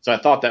 So I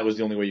thought that was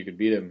the only way you could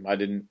beat him. I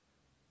didn't,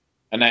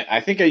 and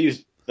I think I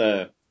used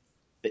the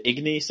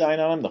Igni sign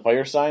on him, the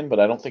fire sign, but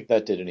I don't think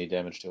that did any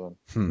damage to him.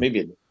 Maybe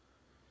it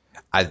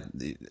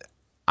did.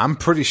 I'm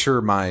pretty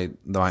sure my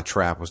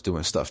trap was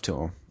doing stuff to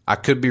him. I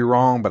could be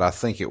wrong, but I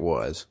think it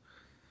was.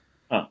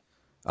 Huh.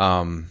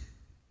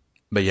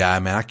 But yeah,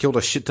 man, I killed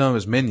a shit ton of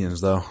his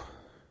minions though.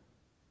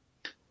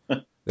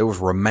 There was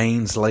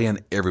remains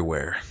laying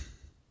everywhere,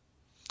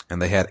 and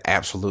they had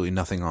absolutely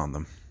nothing on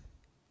them.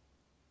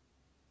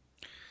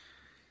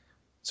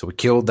 So we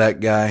killed that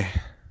guy.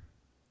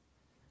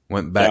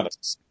 Went back. Got a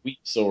sweet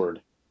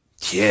sword.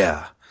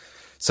 Yeah.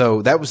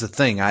 So that was the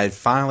thing. I had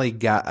finally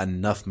got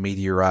enough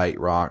meteorite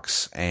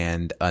rocks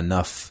and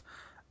enough.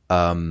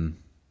 The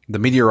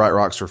meteorite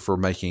rocks are for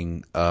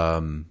making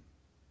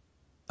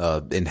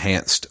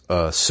enhanced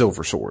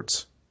silver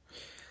swords,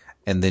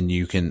 and then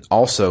you can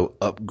also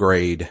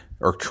upgrade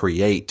or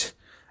create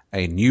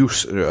a new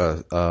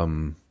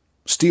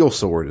steel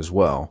sword as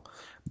well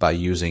by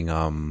using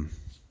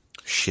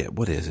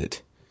what is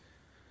it?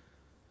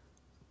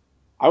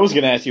 I was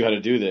going to ask you how to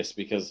do this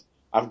because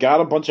I've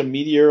got a bunch of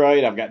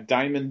meteorite. I've got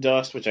diamond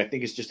dust, which I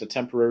think is just a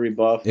temporary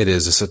buff. It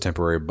is. It's a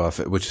temporary buff,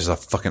 which is a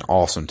fucking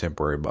awesome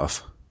temporary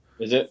buff.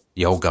 Is it?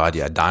 Oh god,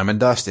 yeah. Diamond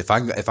dust. If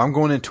I'm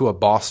going into a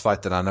boss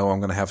fight that I know I'm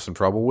going to have some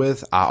trouble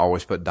with, I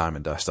always put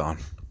diamond dust on.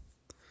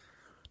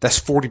 That's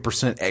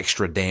 40%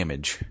 extra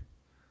damage.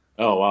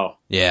 Oh wow.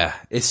 Yeah,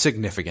 it's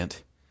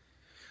significant.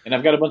 And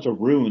I've got a bunch of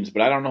runes,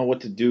 but I don't know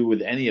what to do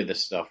with any of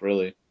this stuff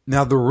really.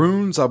 Now the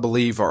runes, I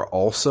believe, are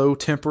also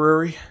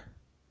temporary.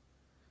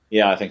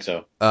 Yeah, I think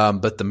so.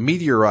 But the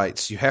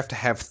meteorites, you have to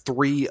have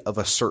 3 of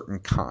a certain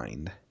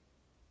kind.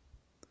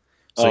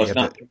 So it's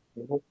not.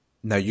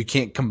 No, you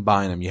can't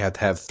combine them. You have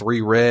to have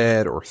 3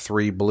 red or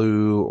 3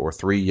 blue or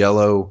 3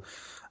 yellow,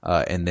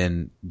 and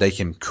then they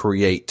can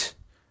create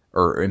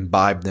or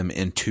imbibe them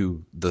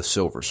into the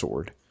silver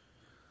sword.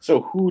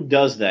 So who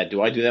does that?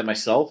 Do I do that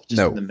myself?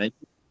 Just No. in the menu?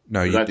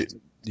 No, you have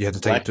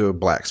to take it to a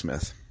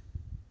blacksmith.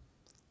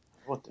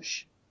 What the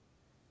shit?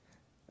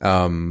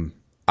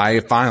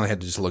 I finally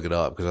had to just look it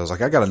up because I was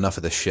like, I got enough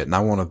of this shit and I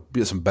want to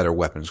get some better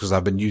weapons because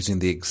I've been using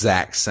the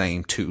exact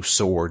same 2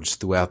 swords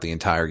throughout the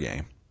entire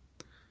game.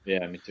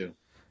 Yeah, me too.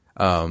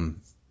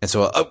 And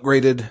so I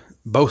upgraded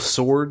both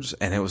swords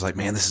and it was like,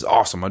 man, this is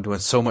awesome. I'm doing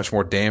so much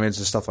more damage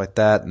and stuff like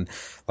that. And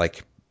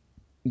like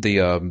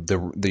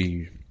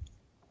the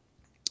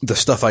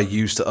stuff I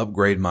used to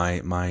upgrade my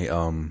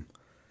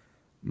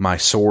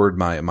sword,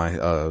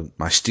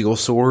 my steel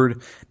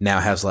sword now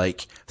has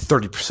like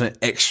 30%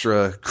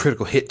 extra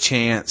critical hit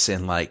chance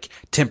and like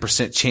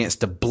 10% chance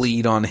to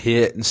bleed on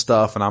hit and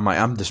stuff. And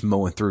I'm just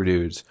mowing through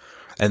dudes.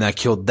 And I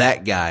killed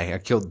that guy. I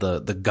killed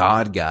the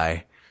god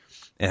guy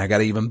and I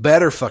got an even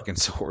better fucking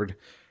sword.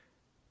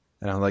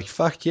 And I'm like,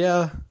 fuck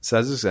yeah. So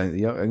I just, I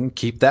can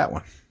keep that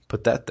one.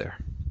 Put that there.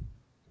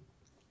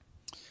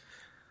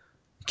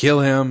 Kill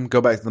him.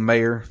 Go back to the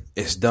mayor.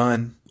 It's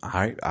done. All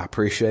right. I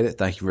appreciate it.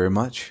 Thank you very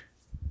much.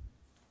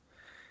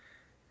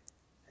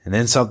 And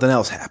then something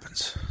else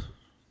happens.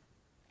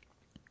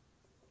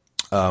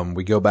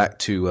 We go back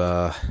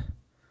to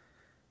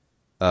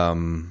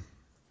the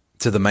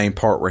main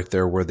part right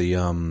there where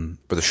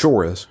the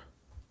shore is.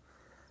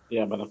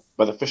 Yeah,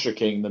 by the Fisher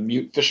King, the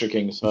mute Fisher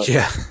King's hut.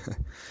 Yeah.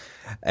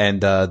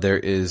 And there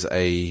is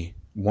a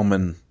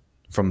woman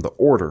from the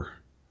Order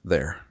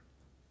there.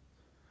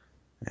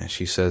 And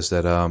she says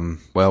that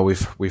well,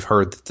 we've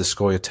heard that the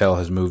Scoia'tael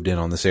has moved in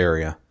on this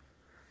area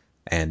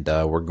and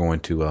we're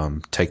going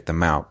to take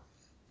them out.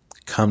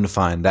 Come to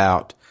find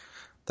out,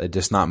 they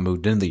just not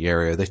moved into the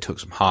area. They took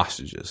some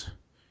hostages.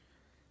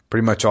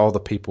 Pretty much all the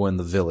people in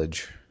the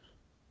village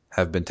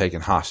have been taken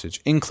hostage,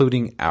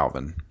 including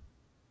Alvin.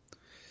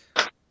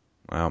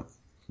 Well,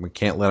 we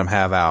can't let them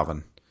have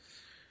Alvin.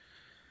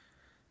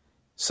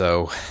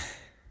 So,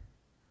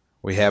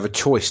 we have a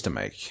choice to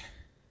make.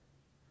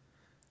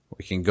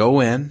 We can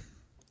go in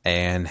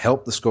and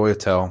help the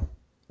Scoia'tael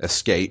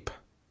escape,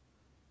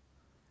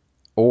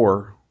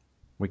 or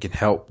we can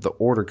help the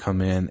Order come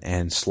in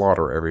and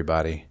slaughter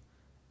everybody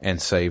and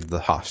save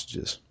the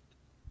hostages.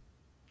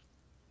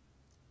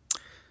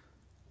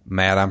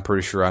 Matt, I'm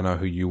pretty sure I know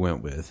who you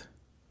went with.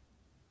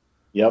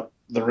 Yep,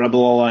 the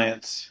Rebel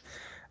Alliance.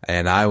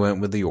 And I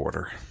went with the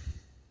Order.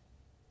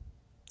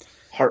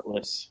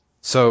 Heartless.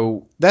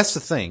 So that's the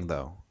thing,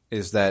 though,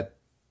 is that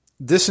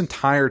this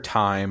entire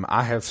time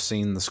I have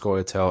seen the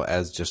Scoia'tael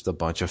as just a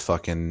bunch of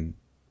fucking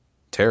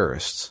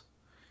terrorists.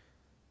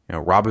 You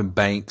know, robbing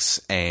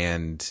banks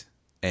and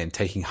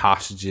taking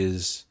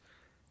hostages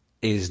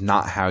is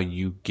not how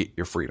you get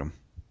your freedom.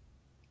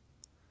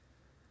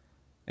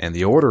 And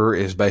the Order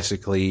is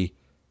basically,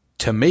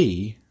 to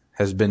me,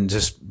 has been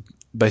just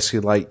basically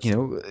like, you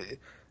know,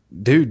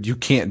 dude, you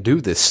can't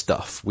do this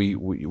stuff.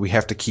 We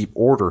have to keep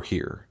order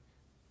here.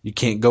 You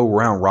can't go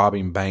around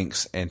robbing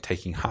banks and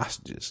taking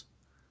hostages.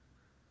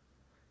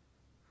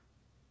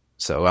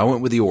 So I went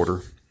with the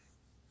order.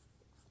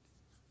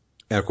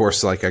 And of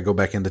course, like, I go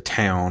back into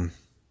town,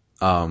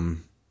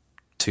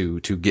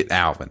 to get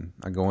Alvin.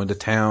 I go into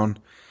town.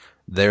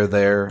 They're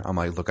there. I'm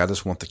like, look, I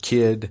just want the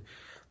kid.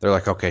 They're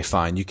like, okay,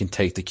 fine. You can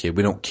take the kid.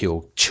 We don't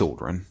kill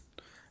children.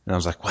 And I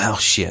was like, well,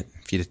 shit.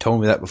 If you'd have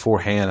told me that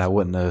beforehand, I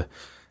wouldn't have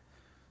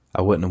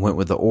went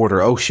with the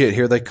order. Oh shit,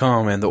 here they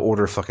come. And the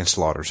order fucking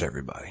slaughters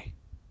everybody.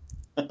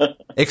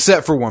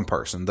 Except for one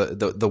person.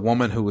 The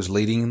woman who was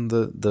leading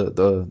the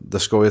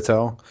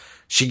Scoia'tael,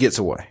 she gets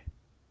away.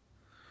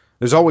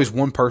 There's always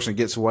one person that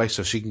gets away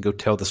so she can go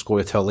tell the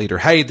Scoia'tael leader,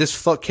 hey, this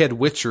fuckhead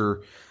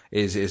Witcher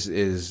is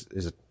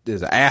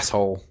an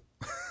asshole.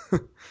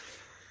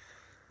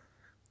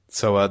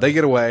 So they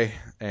get away,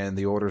 and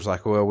the order's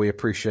like, well, we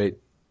appreciate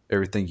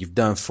everything you've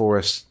done for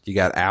us. You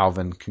got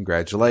Alvin.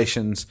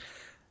 Congratulations.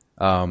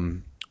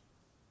 But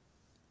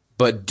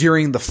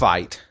during the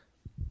fight,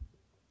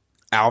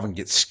 Alvin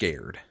gets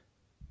scared.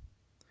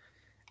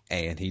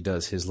 And he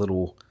does his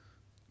little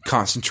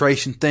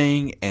concentration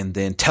thing and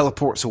then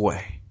teleports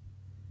away.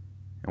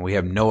 And we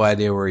have no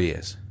idea where he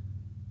is.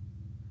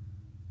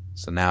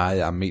 So now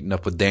I'm meeting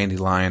up with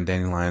Dandelion.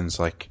 Dandelion's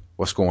like,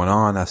 what's going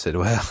on? I said,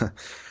 well,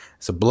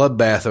 it's a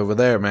bloodbath over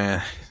there,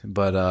 man.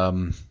 But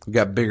we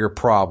got bigger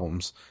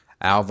problems.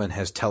 Alvin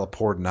has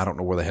teleported, and I don't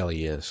know where the hell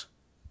he is.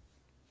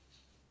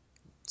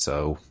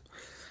 So,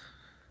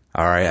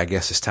 all right, I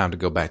guess it's time to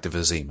go back to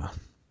Vizima.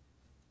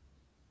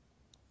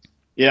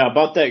 Yeah,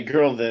 about that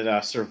girl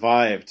that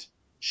survived.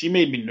 She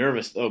made me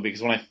nervous, though,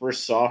 because when I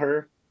first saw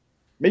her,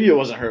 maybe it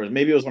wasn't her.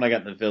 Maybe it was when I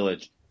got in the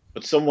village.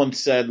 But someone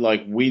said,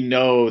 like, we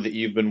know that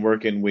you've been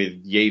working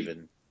with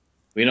Yavin.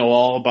 We know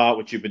all about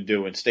what you've been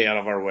doing. Stay out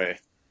of our way.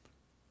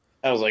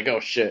 I was like, oh,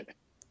 shit.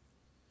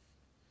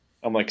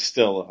 I'm like,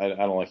 still, I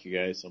don't like you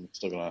guys. I'm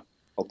still going to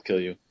help kill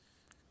you.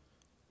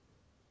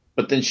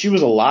 But then she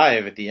was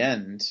alive at the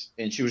end,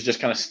 and she was just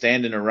kind of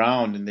standing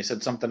around, and they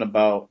said something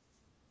about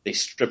they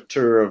stripped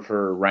her of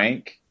her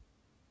rank,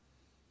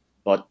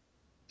 but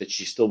that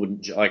she still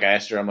wouldn't, like, I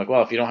asked her, I'm like,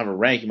 well, if you don't have a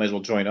rank, you might as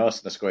well join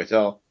us in the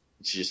Scoia'tael.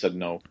 And she just said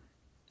no.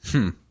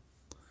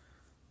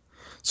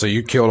 So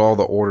you killed all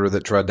the order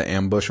that tried to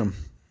ambush him?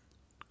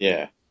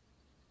 Yeah.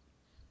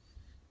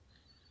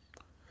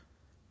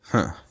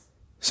 Huh.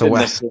 So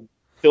what?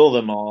 Kill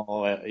them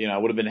all. I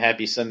would have been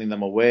happy sending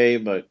them away,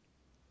 but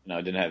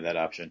I didn't have that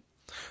option.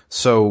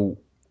 So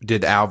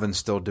did Alvin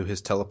still do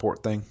his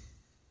teleport thing?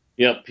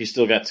 Yep, he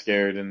still got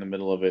scared in the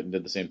middle of it and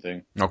did the same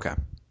thing. Okay.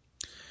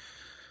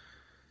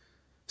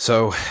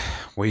 So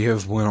we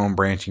have went on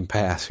branching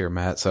paths here,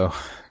 Matt. So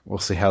we'll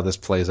see how this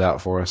plays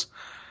out for us.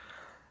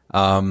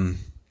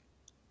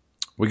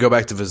 We go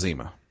back to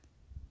Vizima.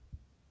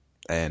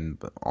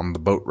 And on the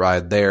boat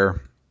ride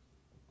there,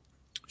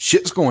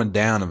 shit's going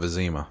down in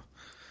Vizima.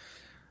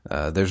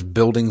 There's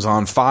buildings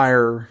on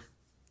fire.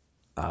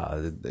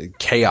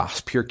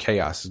 Chaos, pure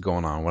chaos is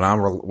going on. When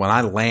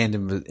I land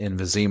in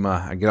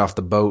Vizima, I get off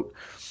the boat,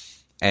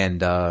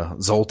 and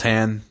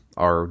Zoltan,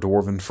 our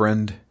dwarven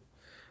friend,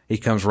 he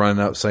comes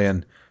running up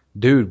saying,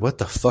 dude, what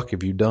the fuck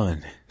have you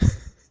done?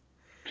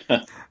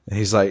 And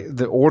he's like,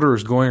 the order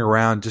is going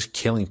around just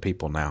killing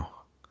people now.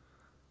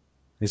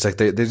 He's like,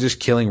 they're just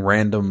killing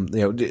random,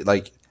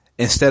 like,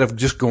 instead of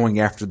just going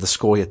after the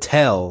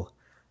Scoia'tael,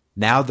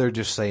 now they're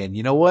just saying,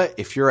 you know what?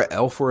 If you're an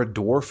elf or a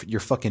dwarf, you're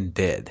fucking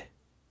dead.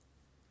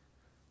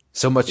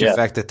 So much, in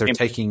fact, that they're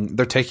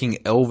taking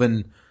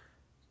elven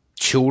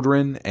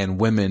children and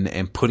women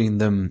and putting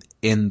them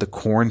in the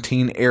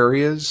quarantine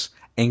areas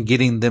and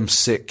getting them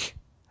sick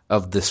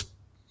of this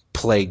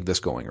plague that's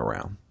going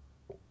around.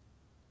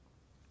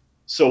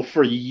 So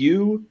for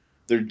you,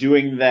 they're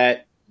doing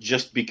that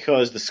just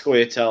because the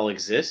Scoia'tael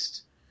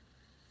exist.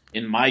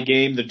 In my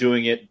game, they're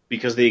doing it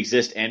because they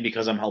exist and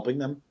because I'm helping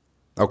them.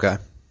 Okay.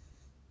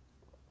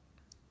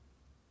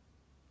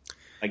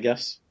 I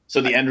guess.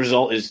 So the end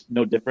result is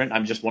no different.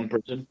 I'm just one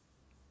person.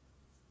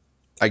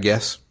 I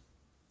guess.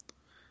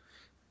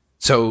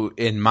 So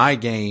in my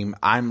game,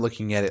 I'm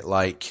looking at it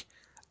like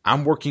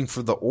I'm working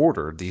for the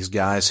Order. These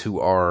guys who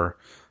are,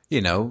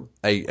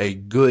 a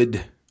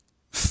good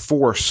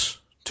force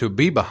to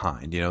be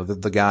behind.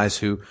 The guys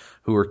who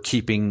are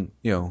keeping,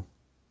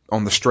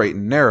 on the straight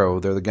and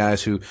narrow. They're the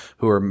guys who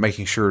are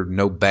making sure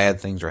no bad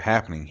things are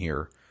happening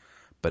here.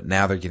 But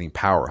now they're getting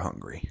power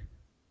hungry.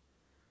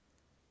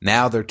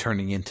 Now they're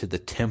turning into the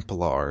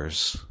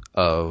Templars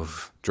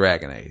of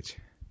Dragon Age.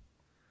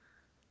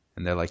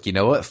 And they're like, you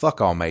know what?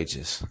 Fuck all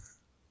mages.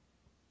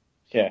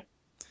 Yeah.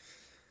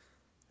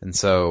 And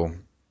so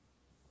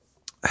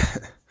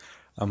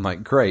I'm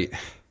like, great.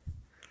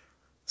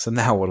 So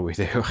now what do we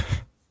do?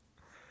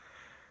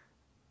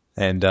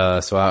 And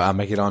so I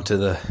make it onto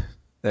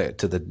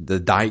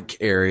the dike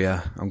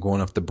area. I'm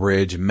going up the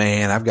bridge.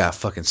 Man, I've got a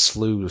fucking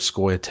slew of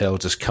Scoia'tael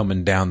just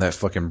coming down that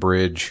fucking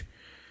bridge.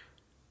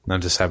 And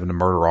I'm just having to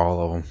murder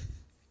all of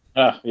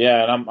them.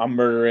 Yeah, and I'm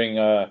murdering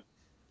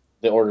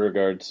the Order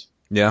guards.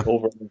 Yeah.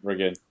 Over and over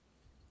again.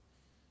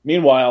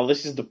 Meanwhile,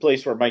 this is the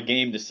place where my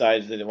game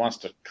decides that it wants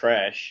to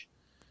crash.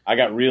 I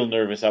got real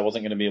nervous I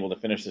wasn't going to be able to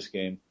finish this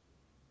game.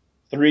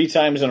 3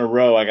 times in a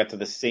row, I got to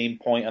the same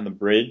point on the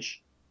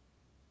bridge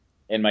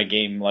in my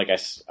game. Like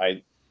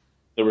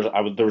there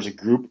was a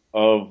group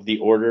of the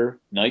Order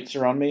knights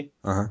around me,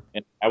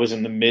 and I was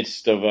in the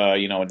midst of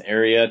an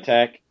area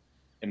attack,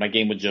 and my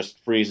game would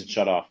just freeze and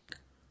shut off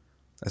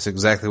That's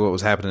exactly what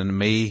was happening to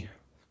me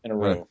in a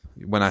row.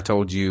 when I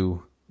told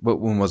you.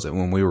 When was it?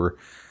 When we were.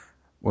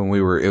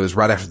 It was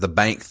right after the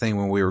bank thing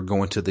when we were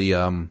going to the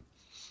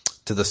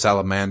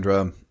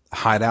Salamandra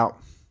hideout.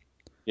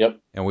 Yep.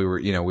 And we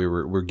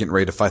were getting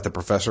ready to fight the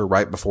professor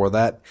right before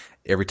that.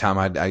 Every time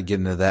I'd get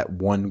into that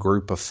one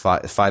group of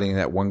fighting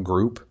that one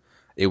group,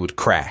 it would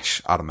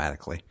crash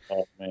automatically.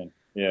 Oh man,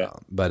 yeah.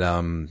 But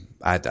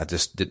I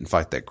just didn't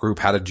fight that group.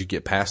 How did you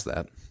get past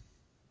that?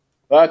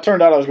 Well, it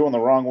turned out I was going the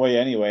wrong way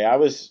anyway. I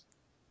was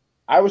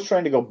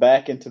trying to go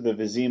back into the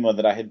Vizima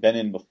that I had been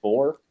in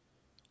before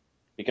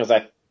because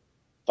I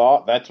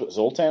thought that's what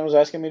Zoltan was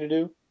asking me to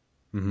do.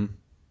 Mm-hmm.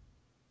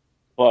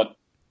 But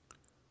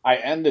I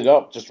ended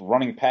up just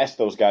running past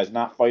those guys,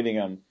 not fighting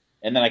them,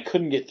 and then I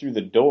couldn't get through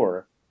the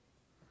door.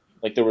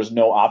 Like, there was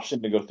no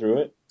option to go through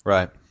it.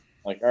 Right.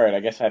 Like, all right,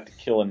 I guess I have to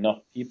kill enough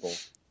people.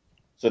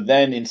 So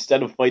then,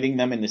 instead of fighting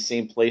them in the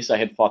same place I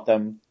had fought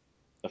them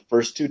the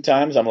first 2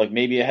 times, I'm like,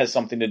 maybe it has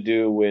something to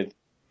do with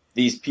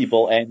these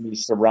people and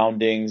these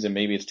surroundings, and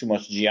maybe it's too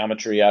much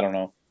geometry, I don't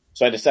know.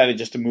 So I decided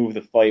just to move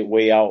the fight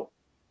way out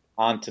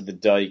onto the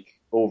dike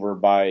over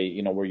by,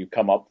 where you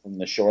come up from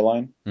the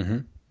shoreline.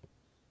 Mm-hmm.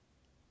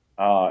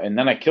 And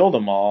then I killed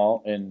them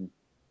all, and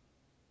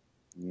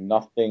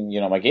nothing,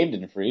 my game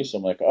didn't freeze, so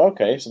I'm like,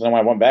 okay. So then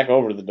I went back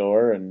over to the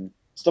door, and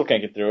still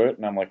can't get through it,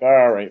 and I'm like,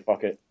 all right,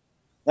 fuck it.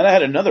 Then I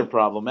had another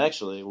problem,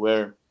 actually,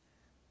 where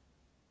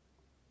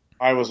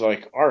I was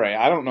like, all right,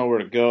 I don't know where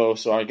to go,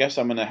 so I guess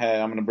I'm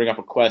gonna bring up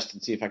a quest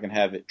and see if I can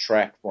have it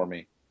tracked for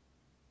me.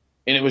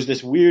 And it was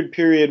this weird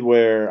period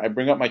where I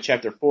bring up my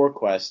Chapter 4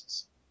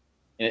 quests,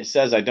 and it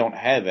says I don't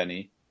have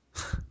any.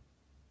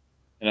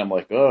 And I'm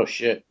like, oh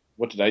shit,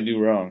 what did I do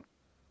wrong?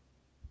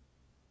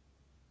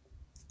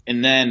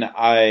 And then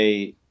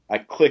I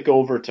click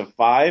over to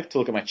 5 to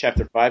look at my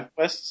Chapter 5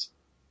 quests,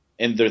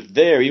 and they're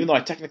there, even though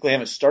I technically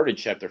haven't started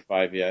Chapter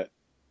 5 yet.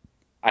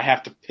 I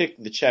have to pick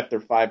the Chapter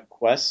 5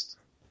 quest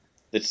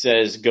that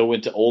says go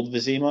into Old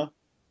Vizima,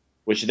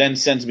 which then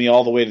sends me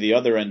all the way to the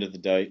other end of the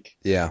dike.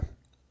 Yeah.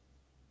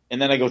 And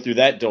then I go through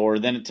that door,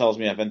 and then it tells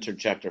me I've entered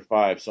Chapter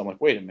 5. So I'm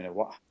like, wait a minute,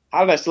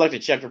 how did I select a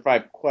Chapter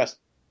 5 quest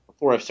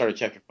before I've started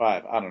Chapter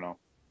 5? I don't know.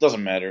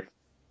 Doesn't matter.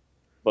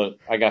 But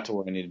I got to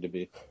where I needed to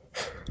be.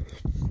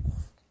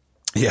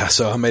 Yeah,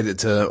 so I made it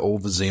to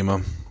Old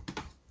Vizima,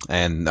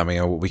 and I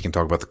mean, we can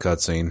talk about the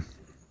cutscene.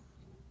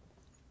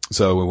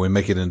 So when we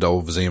make it into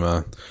Old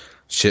Vizima,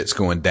 shit's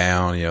going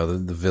down.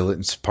 The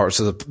village, parts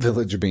of the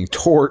village are being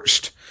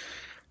torched.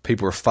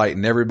 People are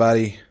fighting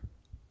everybody.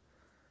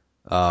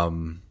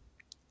 And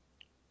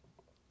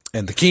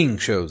the king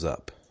shows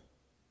up.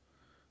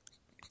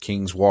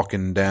 King's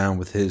walking down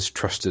with his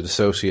trusted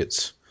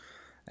associates,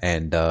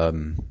 and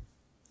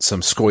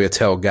some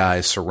Scoia'tael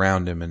guys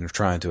surround him and are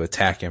trying to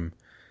attack him.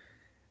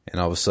 And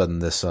all of a sudden,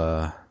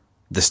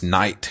 this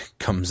knight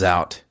comes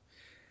out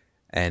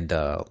and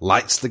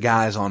lights the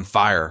guys on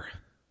fire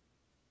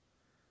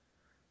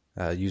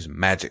using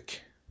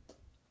magic.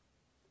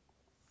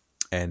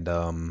 And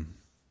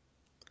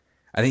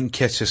I didn't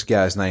catch this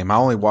guy's name. I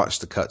only watched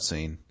the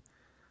cutscene.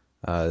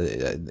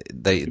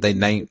 They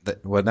named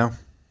what now?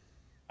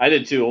 I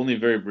did too, only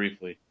very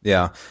briefly.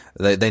 Yeah,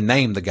 they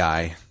named the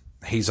guy.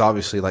 He's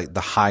obviously like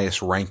the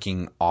highest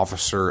ranking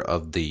officer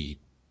of the.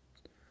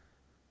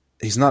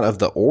 He's not of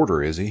the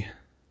Order, is he?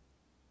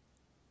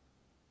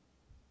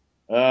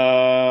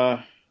 I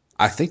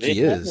think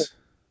he is.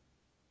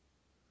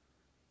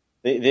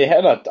 They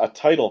had a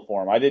title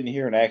for him. I didn't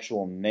hear an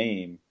actual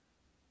name.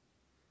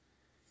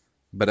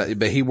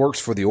 But he works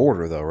for the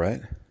Order, though,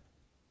 right?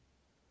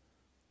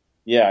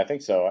 Yeah, I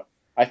think so.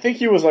 I think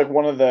he was like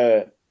one of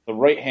the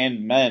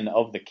right-hand men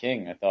of the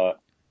king, I thought.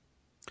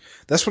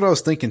 That's what I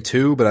was thinking,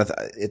 too, but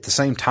at the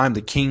same time,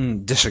 the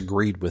king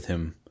disagreed with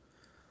him.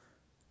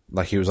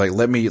 Like, he was like,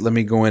 let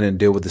me go in and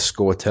deal with the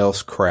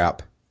Scoia'tael's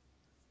crap.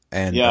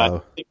 And, yeah,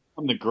 I think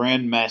I'm the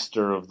Grand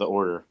Master of the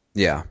Order.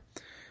 Yeah.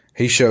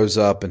 He shows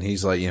up, and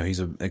he's like, he's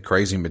a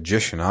crazy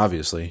magician,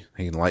 obviously.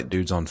 He can light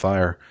dudes on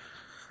fire.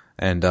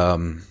 And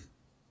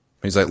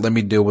he's like, let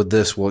me deal with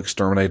this. We'll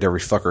exterminate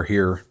every fucker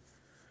here.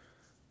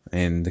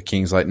 And the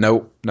king's like,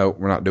 nope,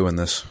 we're not doing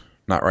this.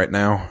 Not right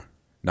now.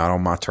 Not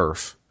on my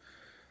turf.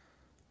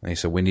 And he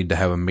said, we need to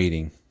have a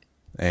meeting.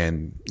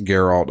 And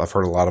Geralt, I've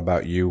heard a lot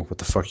about you. What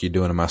the fuck are you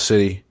doing in my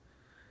city?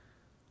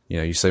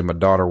 You saved my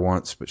daughter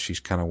once, but she's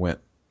kind of went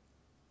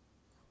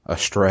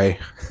astray.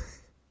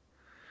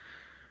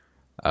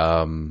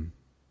 And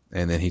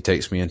then he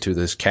takes me into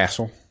this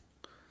castle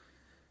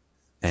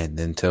and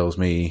then tells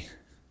me,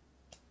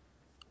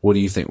 what do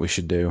you think we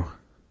should do?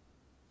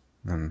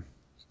 And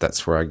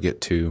that's where I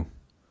get to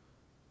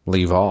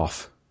leave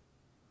off.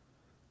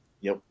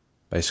 Yep.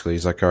 Basically,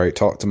 he's like, all right,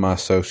 talk to my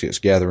associates,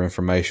 gather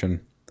information,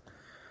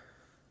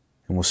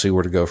 and we'll see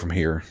where to go from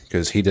here,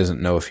 because he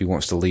doesn't know if he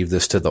wants to leave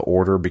this to the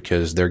Order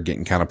because they're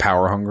getting kind of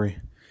power hungry,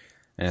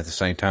 and at the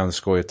same time the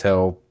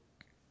Scoia'tael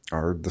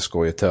are the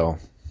Scoia'tael.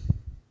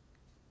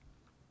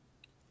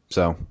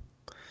 So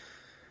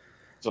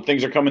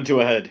things are coming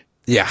to a head.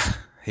 Yeah,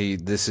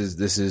 this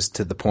is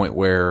to the point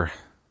where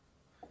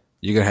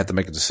you're gonna have to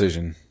make a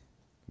decision.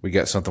 We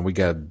got something we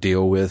got to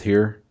deal with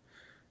here,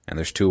 and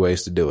there's two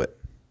ways to do it.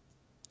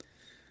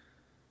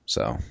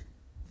 So,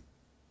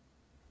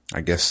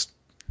 I guess,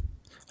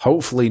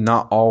 hopefully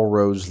not all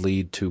roads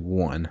lead to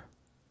one.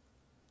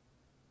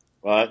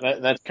 Well,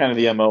 that's kind of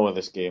the MO of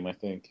this game, I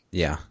think.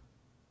 Yeah.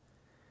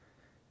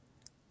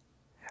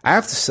 I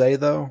have to say,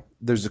 though,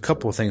 there's a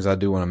couple of things I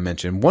do want to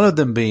mention. One of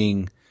them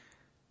being,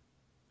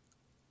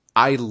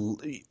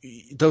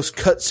 those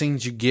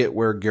cutscenes you get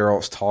where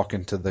Geralt's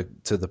talking to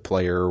the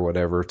player or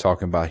whatever,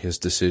 talking about his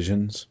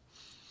decisions.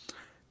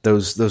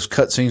 Those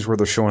cutscenes where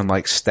they're showing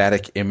like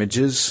static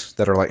images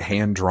that are like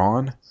hand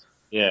drawn.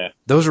 Yeah.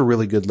 Those are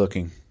really good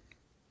looking.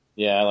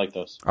 Yeah, I like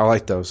those. I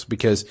like those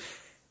because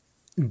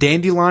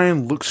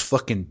Dandelion looks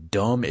fucking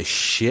dumb as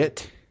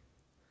shit.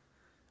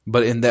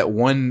 But in that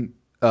one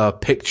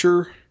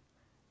picture,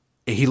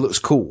 he looks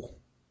cool.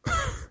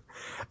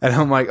 And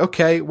I'm like,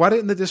 okay, why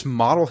didn't they just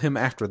model him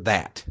after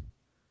that?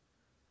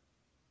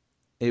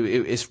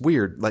 It's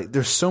weird. Like,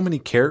 there's so many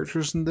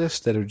characters in this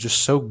that are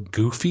just so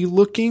goofy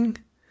looking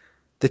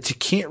that you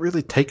can't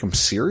really take them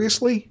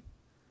seriously.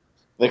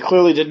 They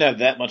clearly didn't have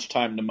that much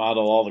time to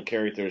model all the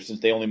characters, since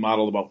they only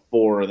modeled about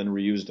 4 and then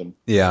reused them.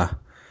 Yeah.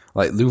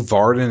 Like, Lou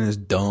Varden is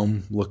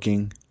dumb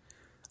looking.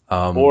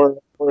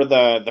 Or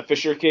the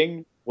Fisher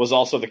King was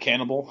also the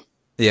cannibal.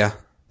 Yeah,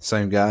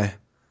 same guy.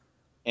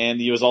 And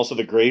he was also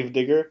the grave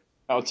digger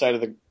outside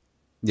of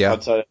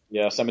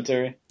the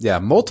cemetery. Yeah,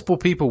 multiple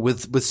people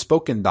with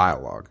spoken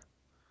dialogue.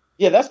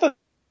 Yeah, that's the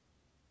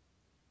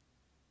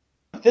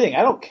thing.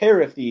 I don't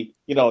care if the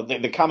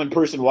common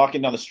person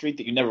walking down the street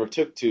that you never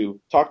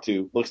talk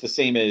to looks the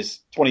same as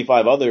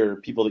 25 other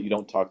people that you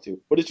don't talk to.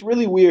 But it's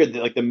really weird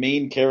that like the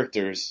main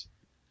characters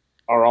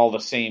are all the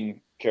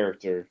same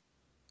character.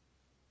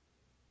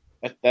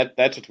 That's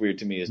what's weird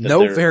to me. Is that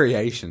no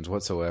variations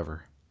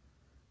whatsoever.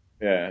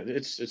 Yeah,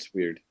 it's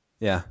weird.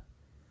 Yeah.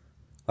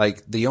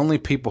 Like, the only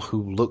people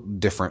who look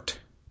different,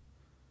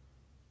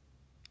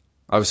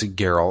 obviously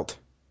Geralt,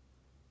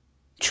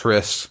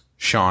 Triss,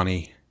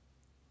 Shani,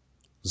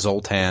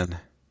 Zoltan.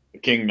 The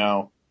king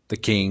now. The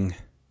king.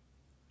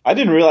 I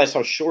didn't realize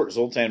how short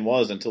Zoltan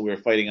was until we were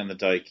fighting on the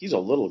dike. He's a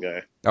little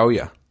guy. Oh,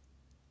 yeah.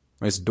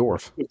 He's a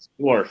dwarf. He's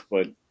a dwarf,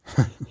 but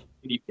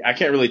I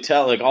can't really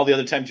tell. Like, all the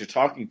other times you're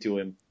talking to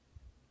him,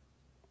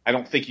 I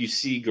don't think you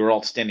see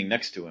Geralt standing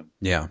next to him.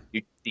 Yeah.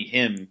 You see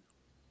him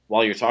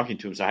while you're talking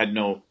to him, so I had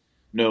no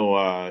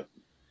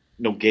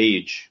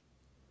gauge,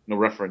 no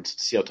reference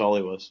to see how tall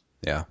he was.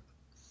 Yeah.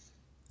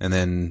 And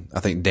then I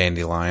think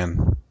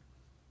Dandelion.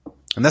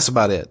 And that's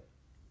about it.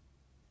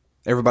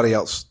 Everybody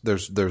else,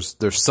 there's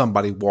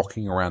somebody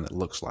walking around that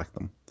looks like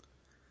them.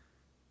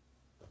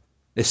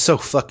 It's so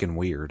fucking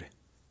weird.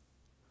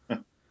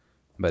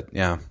 But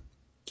yeah.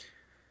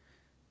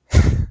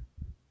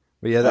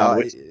 But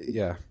yeah,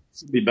 yeah.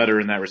 Be better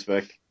in that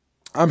respect.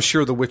 I'm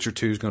sure The Witcher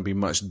 2 is going to be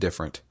much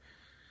different.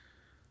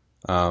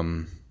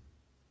 But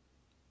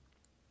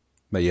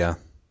yeah,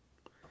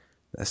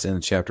 that's the end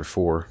of chapter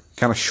 4.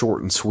 Kind of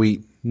short and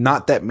sweet.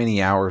 Not that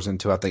many hours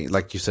into, I think,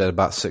 like you said,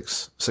 about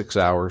six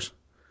hours.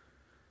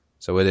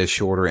 So it is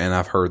shorter, and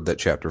I've heard that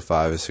chapter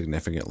 5 is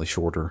significantly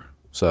shorter.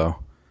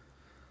 So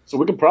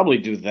we could probably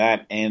do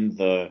that and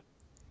the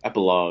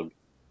epilogue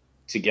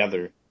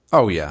together.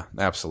 Oh yeah,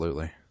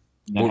 absolutely.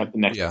 And have the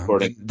next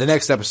recording. The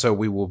next episode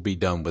we will be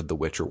done with The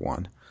Witcher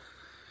 1.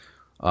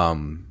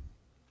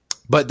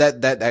 But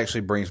that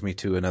actually brings me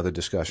to another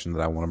discussion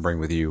that I want to bring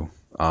with you.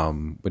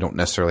 We don't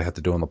necessarily have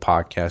to do on the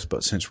podcast,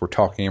 but since we're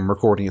talking and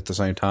recording at the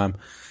same time,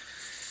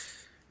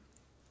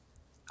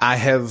 I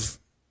have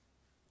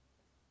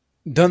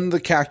done the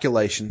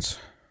calculations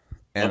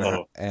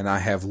and I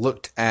have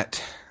looked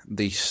at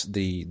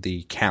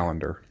the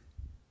calendar.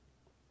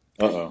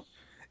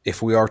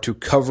 If we are to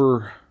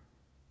cover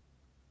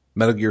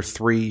Metal Gear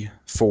 3,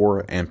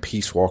 4, and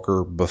Peace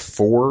Walker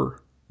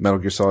before Metal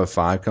Gear Solid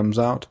 5 comes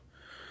out,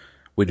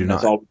 we do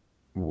not.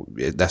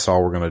 That's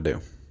all we're going to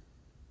do.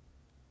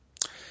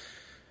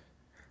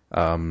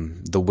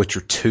 The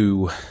Witcher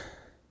 2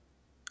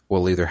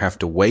 will either have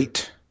to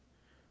wait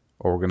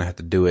or we're going to have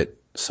to do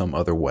it some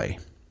other way.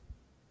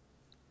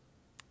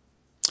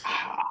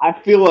 I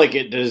feel like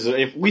it does.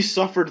 If we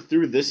suffered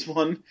through this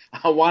one,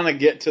 I want to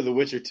get to The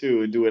Witcher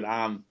 2 and do it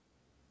on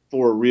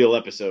 4 real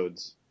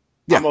episodes.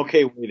 Yeah. I'm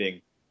okay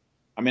waiting.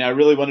 I mean, I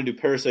really want to do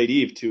Parasite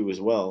Eve 2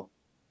 as well.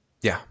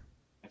 Yeah.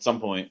 At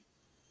some point.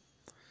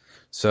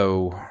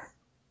 So,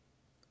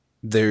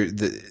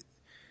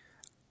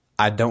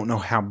 I don't know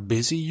how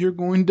busy you're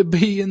going to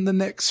be in the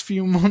next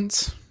few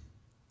months.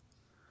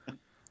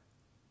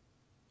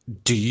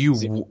 Do you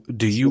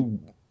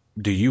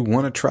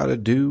want to try to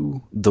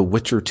do The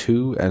Witcher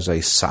 2 as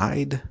a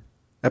side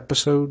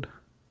episode?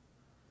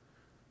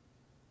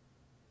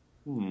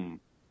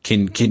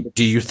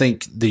 Do you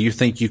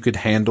think you could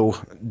handle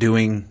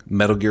doing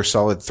Metal Gear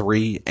Solid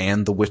 3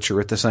 and The Witcher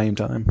at the same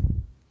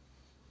time?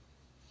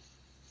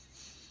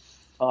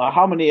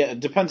 How many? It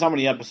depends how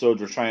many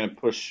episodes we're trying to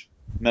push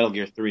Metal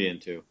Gear 3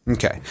 into.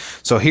 Okay.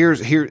 So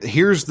here's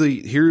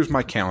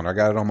my calendar. I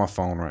got it on my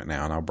phone right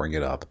now, and I'll bring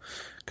it up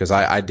because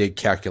I did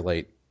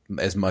calculate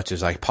as much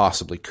as I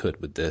possibly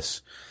could with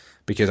this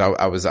because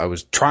I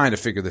was trying to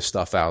figure this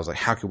stuff out. I was like,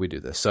 how can we do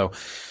this? So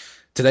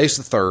today's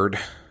the 3rd,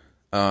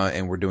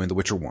 and we're doing The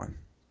Witcher 1.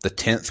 The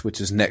 10th, which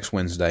is next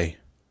Wednesday,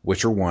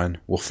 Witcher 1,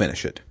 we'll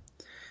finish it.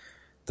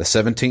 The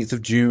 17th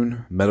of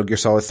June, Metal Gear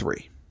Solid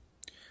 3.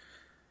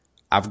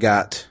 I've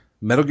got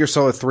Metal Gear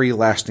Solid 3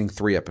 lasting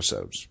 3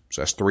 episodes.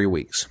 So that's 3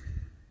 weeks.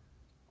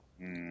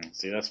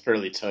 See, that's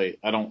fairly tight.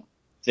 I don't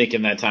think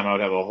in that time I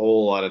would have a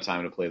whole lot of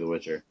time to play The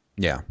Witcher.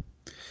 Yeah.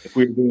 If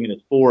we were doing it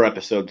as 4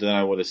 episodes, then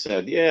I would have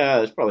said, yeah,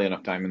 there's probably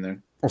enough time in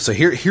there. Well, so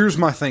here's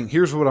my thing.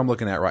 Here's what I'm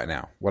looking at right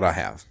now, what I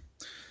have.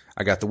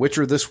 I got The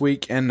Witcher this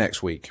week and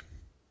next week.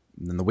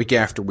 And then the week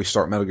after, we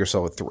start Metal Gear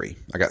Solid 3.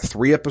 I got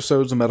 3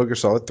 episodes of Metal Gear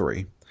Solid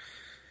 3.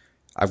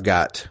 I've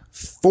got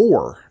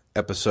 4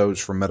 episodes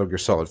from Metal Gear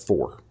Solid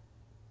 4.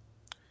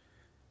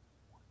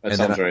 That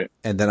sounds right.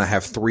 And then I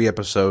have 3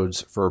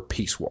 episodes for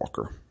Peace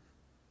Walker.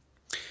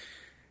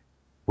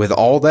 With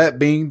all that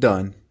being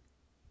done,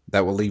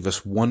 that will leave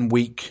us 1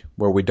 week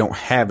where we don't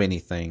have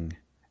anything,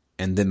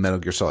 and then Metal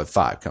Gear Solid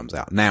 5 comes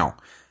out. Now,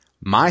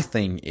 my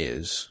thing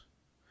is,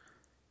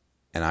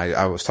 and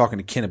I was talking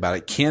to Ken about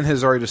it, Ken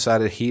has already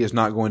decided he is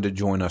not going to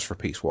join us for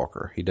Peace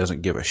Walker. He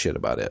doesn't give a shit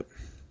about it.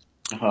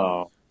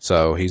 Oh.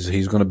 So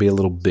he's going to be a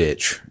little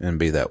bitch and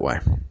be that way.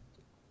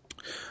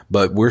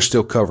 But we're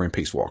still covering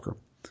Peace Walker.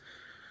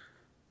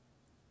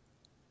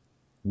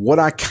 What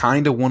I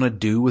kind of want to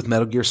do with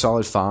Metal Gear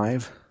Solid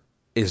 5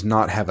 is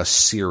not have a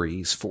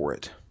series for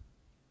it.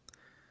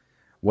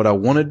 What I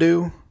want to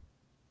do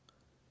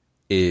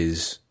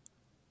is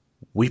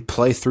we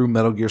play through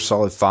Metal Gear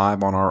Solid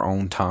 5 on our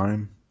own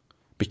time,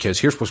 because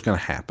here's what's going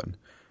to happen.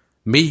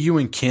 Me, you,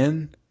 and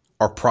Ken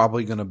are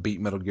probably going to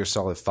beat Metal Gear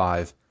Solid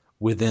 5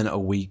 within a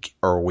week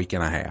or a week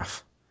and a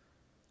half,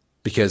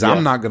 because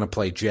I'm not going to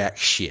play jack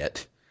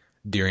shit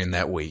during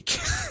that week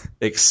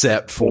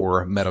except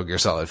for Metal Gear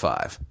Solid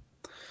 5.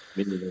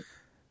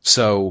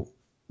 So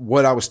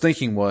what I was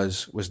thinking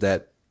was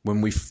that when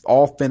we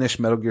all finish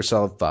Metal Gear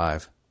Solid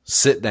 5,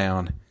 sit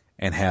down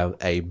and have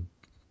a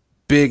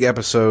big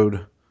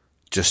episode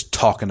just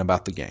talking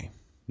about the game.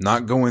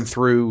 Not going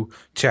through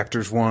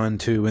chapters 1,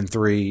 2, and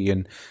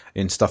 3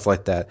 and stuff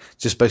like that.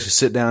 Just basically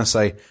sit down and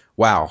say,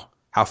 wow,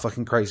 how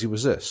fucking crazy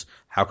was this?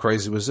 How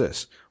crazy was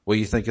this? What do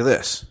you think of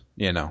this?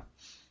 You know,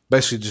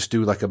 basically just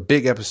do like a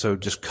big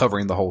episode just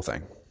covering the whole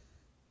thing.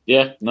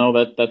 Yeah, no,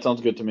 that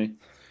sounds good to me.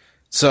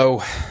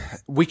 So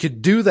we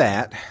could do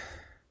that.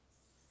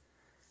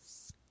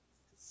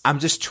 I'm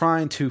just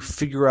trying to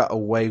figure out a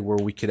way where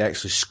we could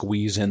actually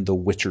squeeze in The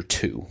Witcher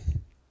 2.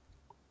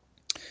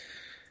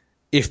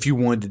 If you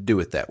wanted to do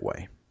it that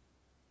way.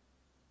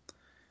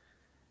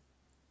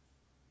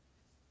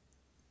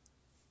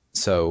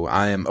 So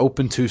I am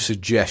open to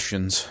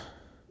suggestions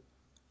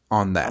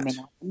on that. I mean,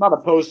 I'm not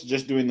opposed to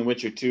just doing The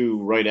Witcher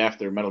 2 right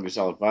after Metal Gear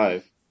Solid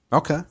 5.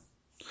 Okay.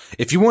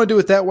 If you want to do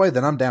it that way,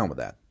 then I'm down with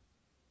that.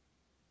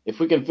 If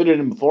we can fit it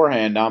in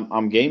beforehand,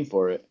 I'm game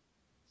for it.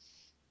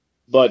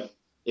 But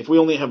if we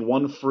only have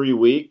 1 free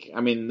week,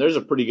 I mean, there's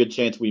a pretty good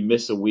chance we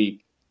miss a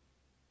week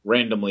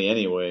randomly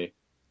anyway,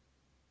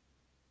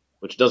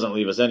 which doesn't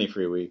leave us any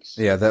free weeks.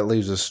 Yeah, that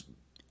leaves us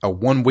a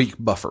 1 week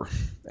buffer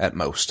at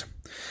most.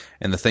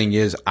 And the thing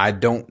is, I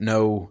don't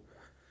know.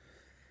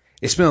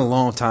 It's been a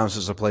long time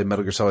since I played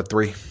Metal Gear Solid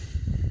 3,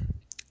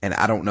 and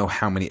I don't know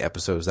how many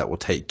episodes that will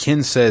take.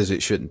 Ken says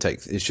it shouldn't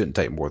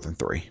take more than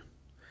 3.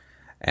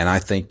 And I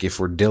think if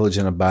we're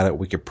diligent about it,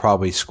 we could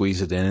probably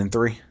squeeze it in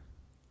 3.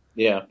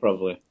 Yeah,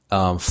 probably.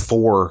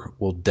 4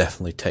 will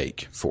definitely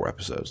take 4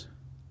 episodes.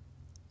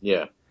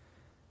 Yeah.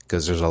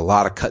 Because there's a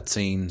lot of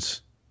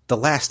cutscenes. The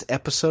last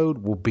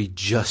episode will be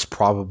just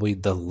probably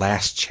the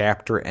last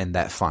chapter and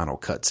that final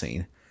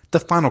cutscene. The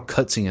final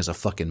cutscene is a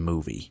fucking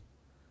movie.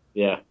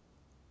 Yeah.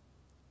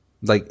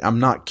 Like,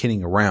 I'm not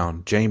kidding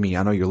around. Jamie,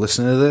 I know you're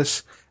listening to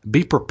this.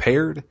 Be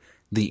prepared.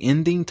 The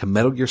ending to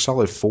Metal Gear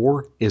Solid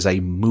 4 is a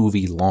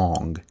movie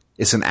long.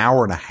 It's an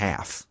hour and a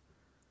half.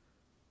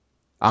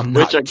 I'm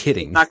not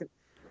kidding.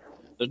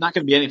 There's not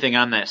going to be anything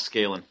on that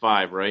scale in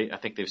 5, right? I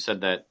think they've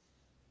said that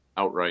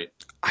outright.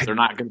 They're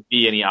not going to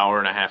be any hour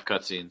and a half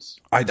cutscenes.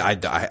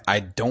 I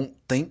don't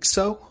think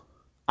so.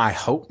 I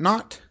hope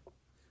not.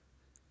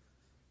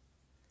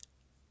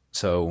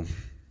 So,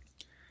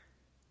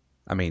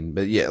 I mean,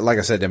 but yeah, like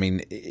I said, I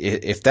mean,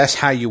 if that's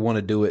how you want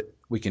to do it,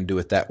 we can do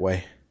it that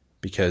way.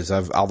 Because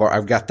I've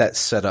got that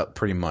set up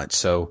pretty much.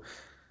 So,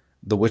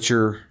 The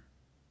Witcher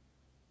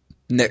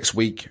next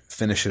week,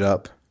 finish it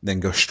up,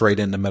 then go straight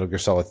into Metal Gear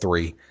Solid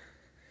 3,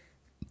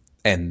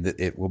 and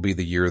it will be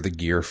the year of the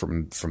gear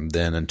from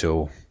then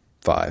until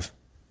 5.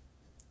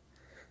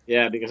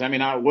 Yeah, because I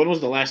mean, when was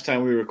the last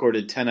time we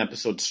recorded 10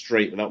 episodes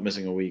straight without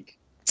missing a week?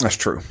 That's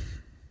true.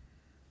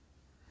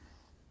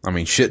 I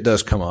mean, shit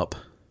does come up.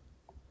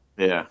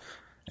 Yeah.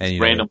 And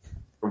random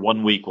for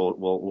 1 week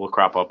will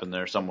crop up in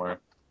there somewhere.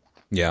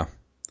 Yeah.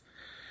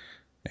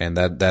 And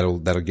that'll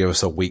give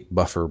us a week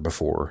buffer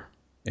before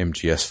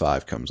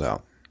MGS5 comes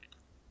out.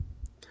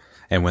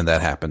 And when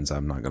that happens,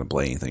 I'm not going to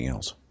play anything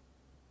else.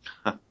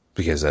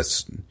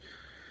 Because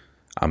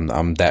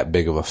I'm that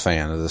big of a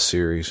fan of the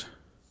series.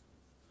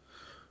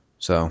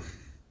 So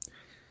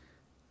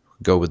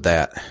go with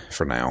that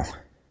for now.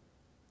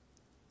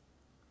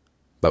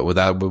 But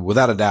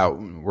without a doubt,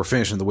 we're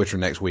finishing The Witcher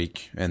next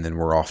week, and then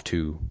we're off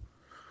to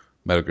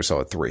Metal Gear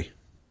Solid 3.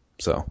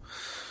 So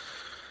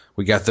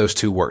we got those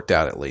two worked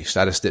out at least.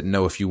 I just didn't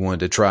know if you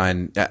wanted to try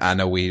and... I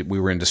know we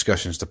were in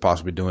discussions to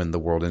possibly doing The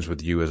World Ends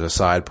With You as a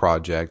side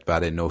project, but I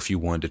didn't know if you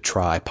wanted to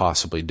try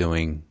possibly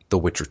doing The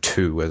Witcher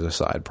 2 as a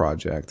side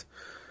project.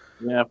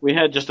 Yeah, if we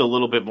had just a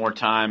little bit more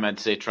time, I'd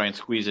say try and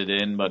squeeze it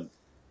in, but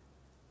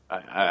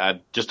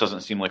I just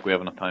doesn't seem like we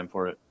have enough time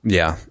for it.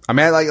 Yeah. I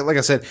mean, like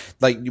I said,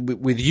 like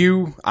with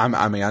you, I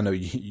know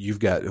you've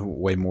got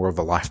way more of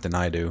a life than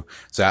I do.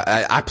 So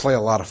I play a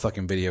lot of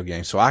fucking video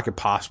games, so I could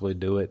possibly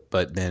do it,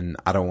 but then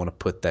I don't want to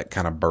put that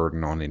kind of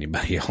burden on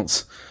anybody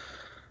else,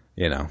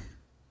 you know?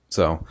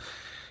 So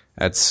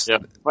that's... Yeah.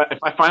 If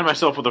I find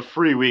myself with a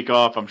free week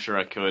off, I'm sure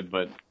I could,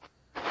 but...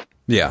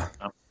 Yeah.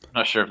 I'm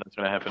not sure if that's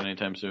going to happen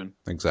anytime soon.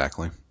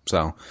 Exactly.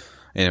 So,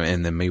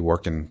 and then me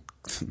working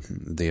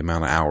the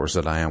amount of hours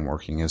that I am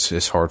working,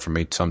 it's hard for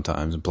me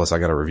sometimes. And plus I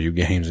got to review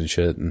games and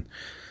shit. And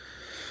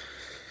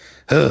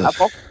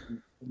I'm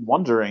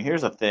wondering,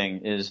 here's the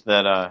thing, is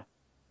that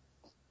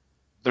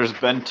there's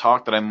been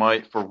talk that I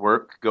might, for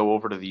work, go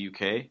over to the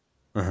UK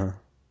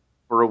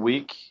for a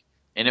week.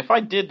 And if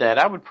I did that,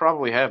 I would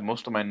probably have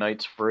most of my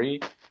nights free.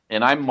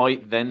 And I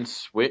might then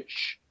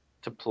switch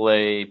to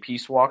play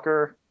Peace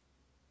Walker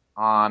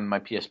on my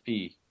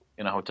PSP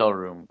in a hotel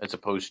room, as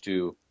opposed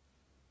to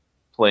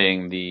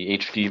playing the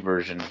HD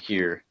version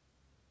here,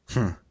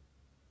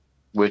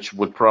 which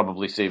would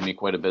probably save me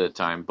quite a bit of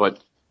time.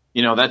 But,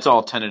 you know, that's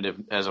all tentative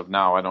as of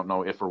now. I don't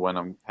know if or when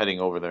I'm heading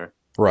over there.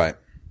 Right.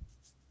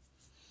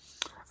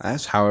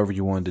 That's however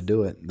you wanted to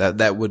do it.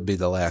 That would be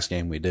the last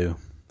game we do.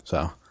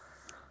 So,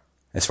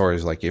 as far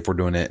as like if we're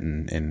doing it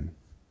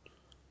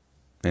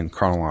in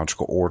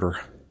chronological order.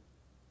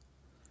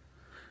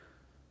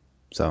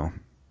 So,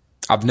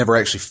 I've never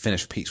actually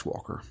finished Peace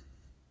Walker.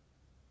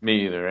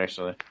 Me either,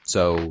 actually.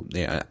 So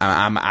yeah,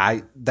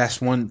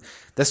 that's one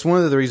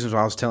of the reasons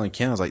why I was telling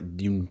Ken, I was like,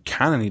 you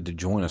kind of need to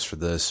join us for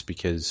this,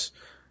 because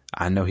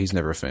I know he's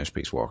never finished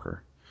Peace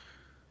Walker.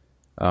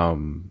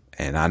 And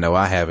I know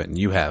I haven't, and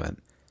you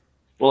haven't.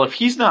 Well, if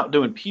he's not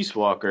doing Peace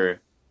Walker,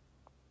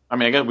 I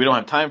mean, I guess we don't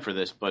have time for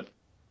this, but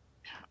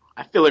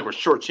I feel like we're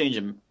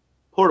shortchanging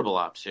Portable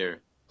Ops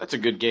here. That's a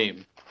good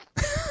game.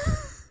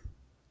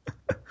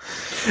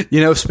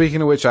 You know,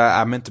 speaking of which,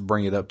 I meant to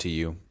bring it up to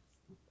you.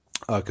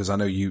 Because I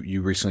know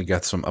you recently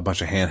got a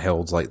bunch of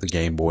handhelds like the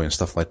Game Boy and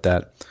stuff like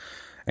that.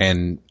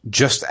 And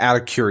just out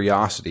of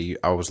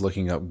curiosity, I was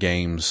looking up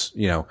games,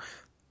 you know,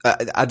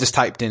 I just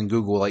typed in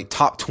Google, like,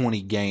 top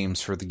 20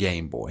 games for the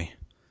Game Boy.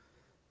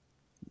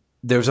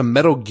 There's a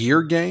Metal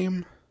Gear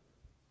game.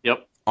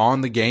 Yep.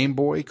 On the Game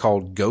Boy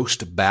called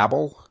Ghost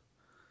Babel.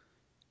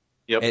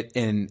 Yep.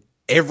 And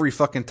every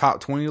fucking top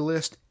 20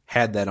 list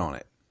had that on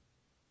it.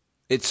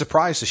 It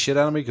surprised the shit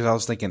out of me, because I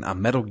was thinking a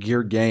Metal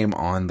Gear game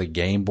on the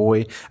Game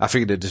Boy. I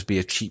figured it'd just be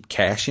a cheap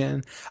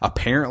cash-in.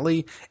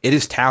 Apparently, it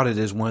is touted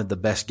as one of the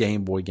best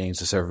Game Boy games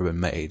that's ever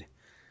been made.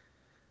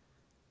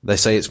 They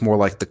say it's more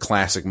like the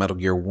classic Metal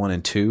Gear 1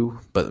 and 2,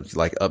 but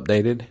like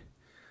updated.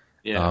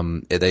 Yeah.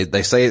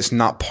 They say it's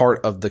not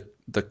part of the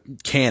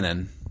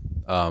canon.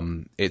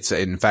 It's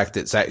in fact,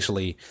 it's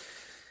actually,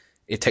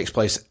 it takes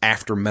place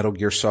after Metal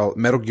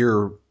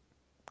Gear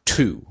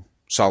 2,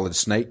 Solid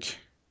Snake.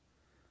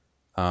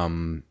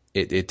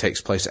 It takes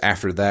place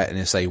after that, and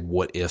it's a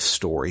what if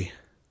story.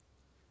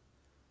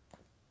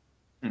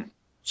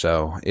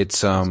 So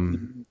it's I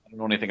don't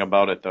know anything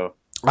about it though.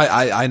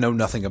 I know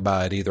nothing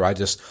about it either.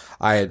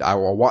 I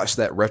watched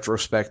that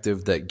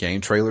retrospective that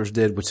Game Trailers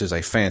did, which is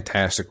a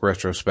fantastic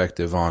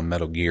retrospective on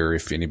Metal Gear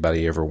if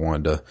anybody ever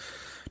wanted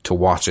to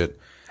watch it.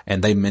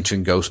 And they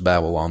mentioned Ghost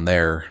Babel on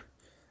there,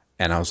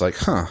 and I was like,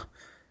 huh.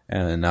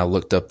 And I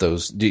looked up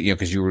those, you know,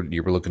 because you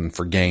were looking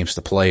for games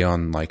to play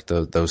on like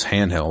those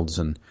handhelds,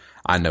 and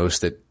I noticed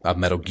that a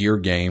Metal Gear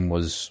game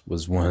was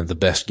one of the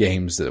best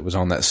games that was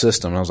on that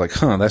system. And I was like,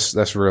 huh,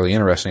 that's really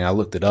interesting. I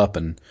looked it up,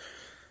 and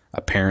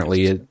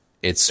apparently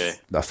it's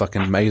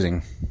fucking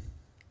amazing.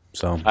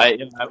 So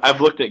I've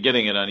looked at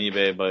getting it on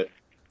eBay, but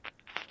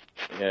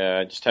yeah,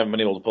 I just haven't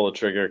been able to pull the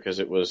trigger because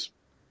it was,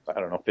 I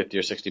don't know, $50 or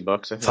 $60. I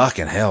think.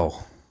 Fucking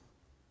hell.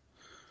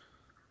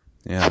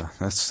 Yeah,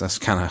 that's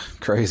kind of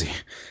crazy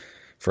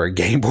for a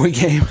Game Boy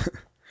game.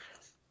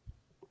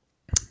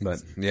 But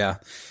yeah,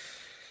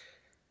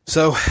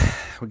 so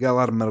we got a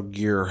lot of Metal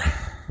Gear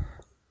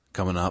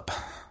coming up,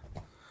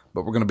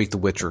 but we're gonna beat The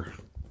Witcher.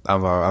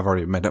 I've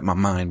already made up my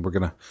mind. I'm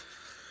gonna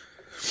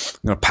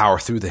power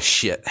through this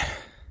shit.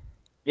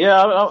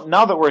 Yeah,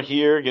 now that we're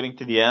here, getting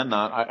to the end,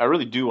 I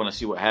really do want to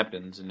see what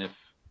happens, and if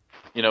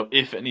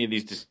if any of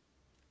these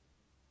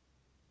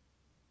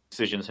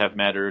decisions have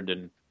mattered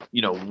and,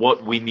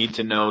 what we need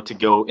to know to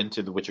go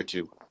into The Witcher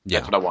 2.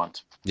 That's what I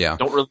want. Yeah.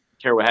 Don't really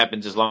care what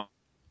happens as long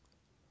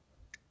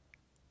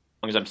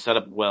as I'm set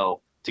up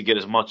well to get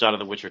as much out of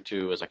The Witcher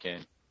 2 as I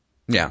can.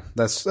 Yeah,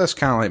 that's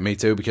kind of like me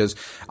too, because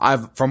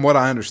from what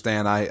I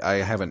understand, I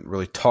haven't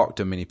really talked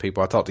to many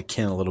people. I talked to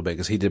Ken a little bit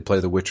because he did play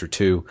The Witcher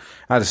 2.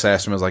 I just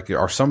asked him, I was like,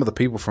 are some of the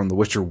people from The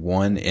Witcher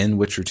 1 in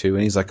Witcher 2?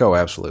 And he's like, oh,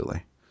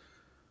 absolutely.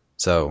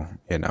 So,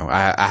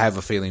 I have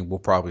a feeling we'll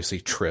probably see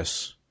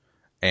Triss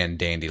and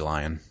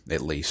Dandelion,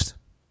 at least.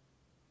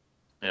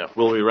 Yeah.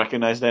 Will we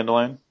recognize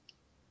Dandelion?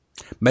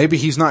 Maybe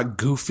he's not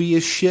goofy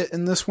as shit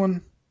in this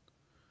one.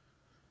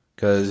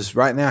 Because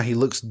right now he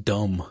looks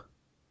dumb.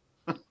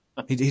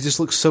 He just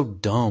looks so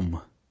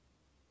dumb.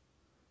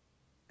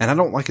 And I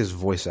don't like his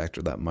voice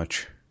actor that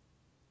much.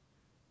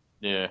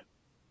 Yeah.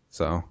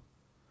 So,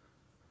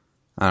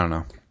 I don't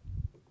know.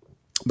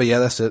 But yeah,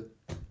 that's it.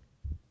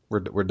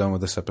 We're done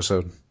with this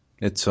episode.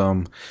 It's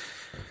kind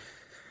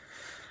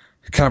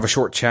of a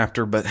short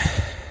chapter, but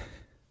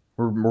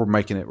we're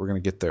making it. We're gonna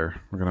get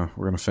there. We're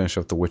gonna finish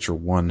up The Witcher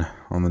 1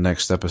 on the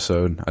next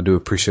episode. I do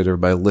appreciate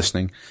everybody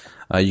listening.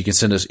 You can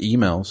send us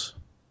emails.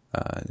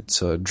 It's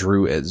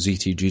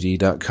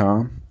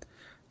drew@ztgd.com.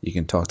 You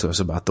can talk to us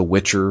about The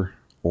Witcher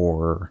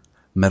or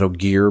Metal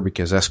Gear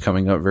because that's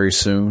coming up very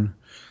soon.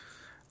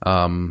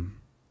 You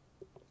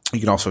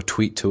can also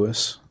tweet to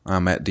us.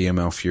 I'm at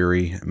DML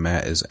Fury.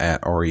 Matt is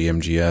at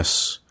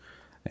REMGS.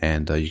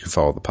 And you can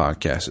follow the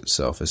podcast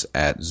itself. It's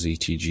at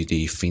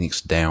ZTGD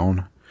Phoenix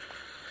Down.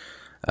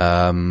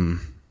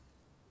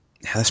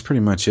 That's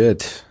pretty much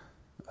it.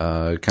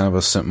 Kind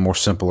of a more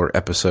simpler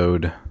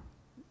episode,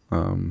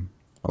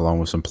 along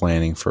with some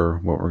planning for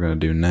what we're going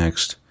to do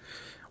next.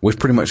 We've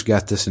pretty much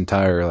got this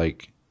entire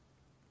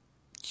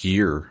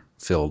year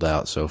filled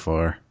out so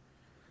far.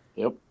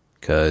 Yep.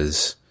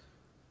 Because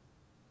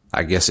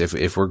I guess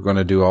if we're going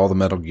to do all the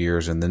Metal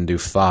Gears and then do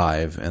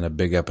 5 in a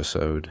big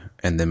episode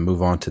and then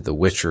move on to The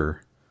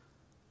Witcher,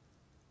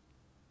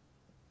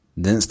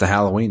 then it's the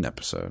Halloween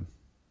episode.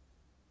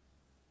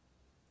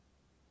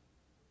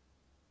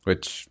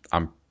 Which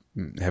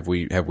have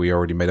we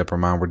already made up our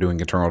mind we're doing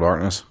Eternal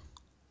Darkness?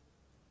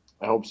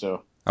 I hope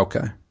so.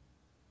 Okay.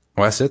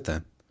 Well, that's it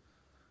then.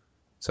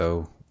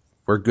 So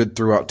we're good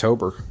through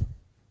October.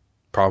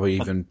 Probably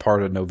even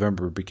part of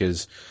November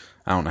because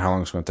I don't know how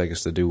long it's going to take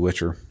us to do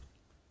Witcher.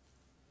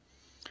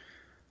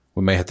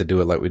 We may have to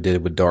do it like we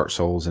did with Dark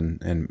Souls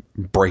and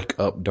break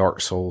up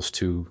Dark Souls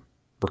to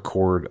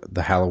record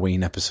the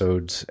Halloween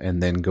episodes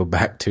and then go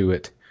back to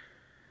it.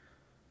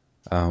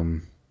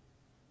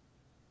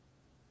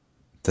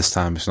 This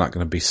time it's not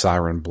going to be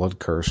Siren Blood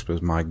Curse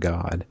because my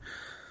God.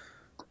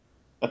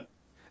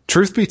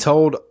 Truth be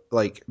told,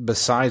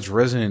 besides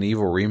Resident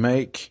Evil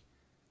Remake,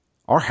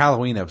 our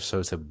Halloween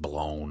episodes have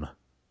blown.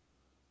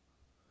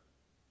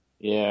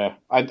 Yeah.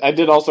 I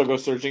did also go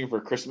searching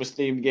for Christmas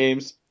themed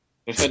games.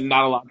 There's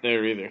not a lot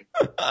there either.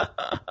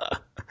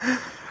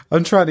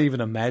 I'm trying to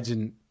even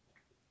imagine.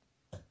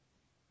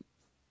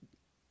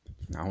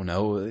 I don't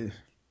know.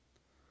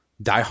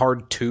 Die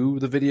Hard 2,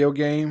 the video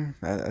game.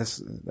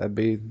 That'd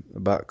be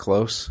about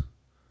close.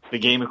 The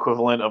game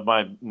equivalent of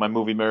my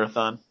movie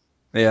marathon.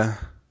 Yeah.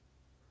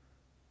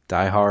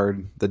 Die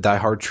Hard, the Die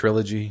Hard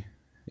trilogy,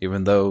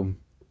 even though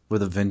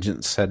With a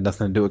Vengeance had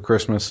nothing to do with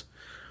Christmas.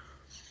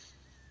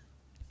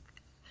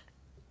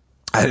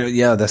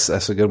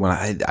 That's a good one.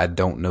 I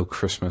don't know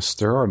Christmas.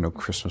 There are no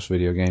Christmas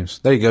video games.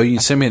 There you go. You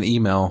can send me an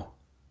email.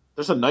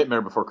 There's a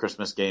Nightmare Before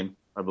Christmas game,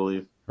 I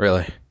believe.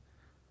 Really?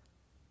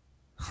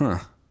 Huh.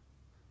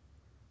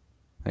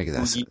 I guess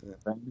that's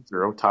Revenge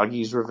or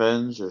Otagi's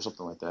Revenge or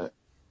something like that.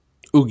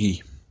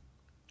 Oogie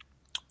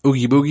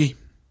Boogie.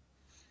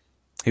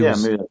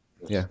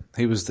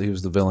 He was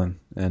the villain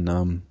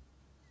in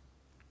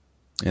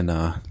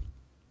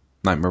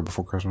Nightmare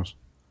Before Christmas.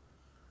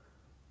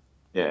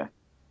 Yeah.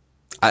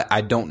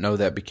 I don't know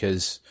that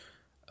because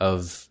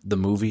of the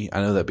movie. I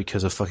know that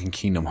because of fucking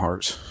Kingdom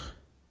Hearts.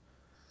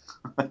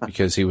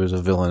 Because he was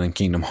a villain in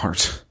Kingdom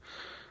Hearts.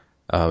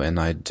 And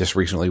I just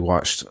recently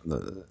watched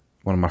one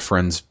of my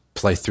friends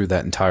play through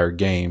that entire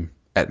game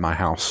at my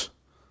house.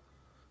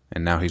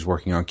 And now he's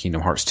working on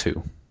Kingdom Hearts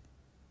 2.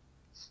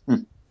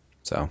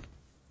 So,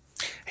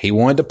 he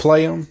wanted to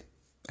play him,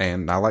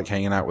 and I like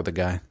hanging out with the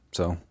guy.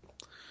 So,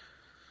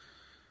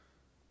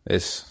 it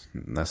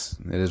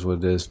is what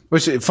it is.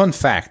 Which, fun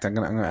fact, I'm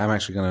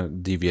actually gonna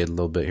deviate a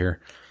little bit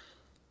here.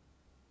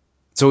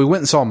 So we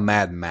went and saw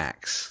Mad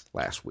Max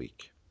last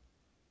week.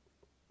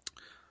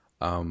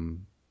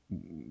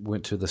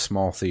 Went to the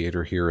small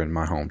theater here in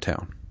my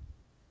hometown.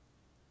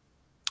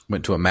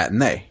 Went to a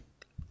matinee.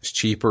 It's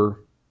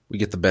cheaper. We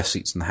get the best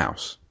seats in the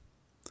house.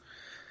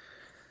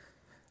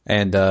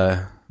 And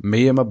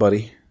me and my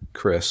buddy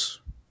Chris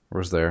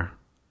was there,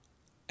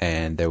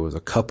 and there was a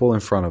couple in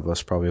front of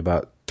us, probably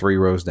about 3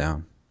 rows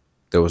down.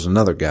 There was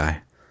another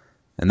guy,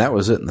 and that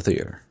was it in the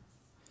theater.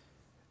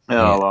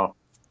 Oh, wow.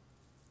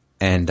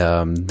 And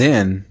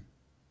then,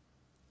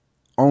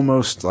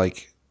 almost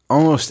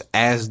almost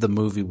as the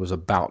movie was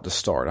about to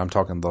start. I'm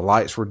talking the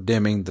lights were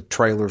dimming, the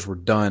trailers were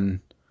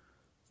done,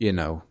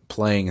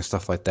 playing and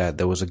stuff like that.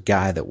 There was a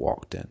guy that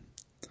walked in.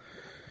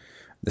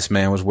 This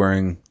man was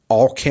wearing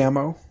all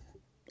camouflage.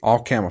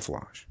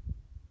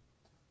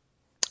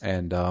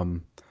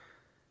 And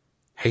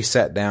he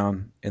sat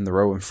down in the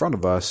row in front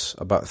of us,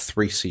 about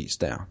 3 seats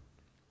down.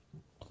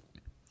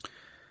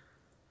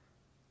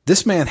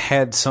 This man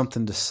had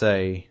something to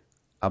say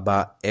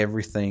about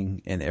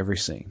everything in every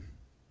scene.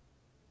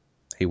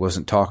 He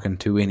wasn't talking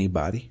to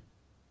anybody.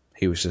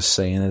 He was just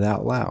saying it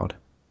out loud.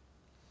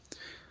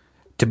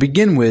 To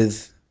begin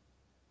with,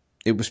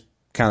 it was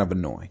kind of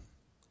annoying.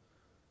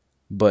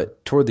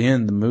 But toward the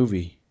end of the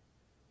movie,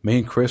 me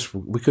and Chris,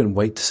 we couldn't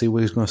wait to see what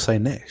he was going to say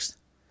next.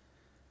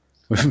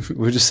 We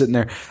were just sitting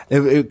there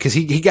because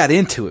he got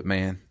into it,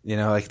 man.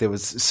 Like there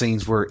was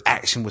scenes where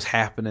action was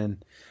happening.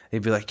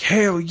 He'd be like,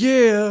 "Hell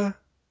yeah,"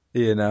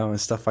 and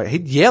stuff like.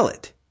 He'd yell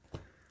it,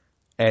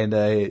 and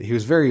he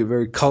was very,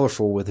 very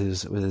colorful with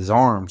his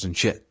arms and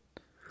shit.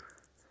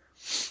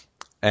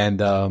 And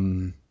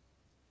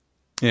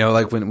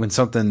like when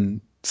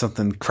something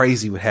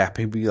crazy would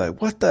happen, he'd be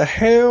like, "What the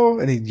hell?"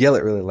 And he'd yell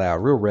it really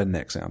loud, real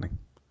redneck sounding.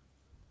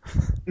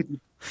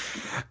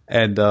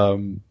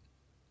 And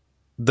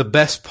the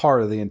best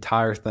part of the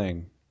entire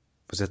thing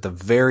was at the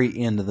very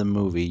end of the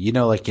movie.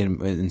 Like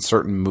in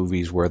certain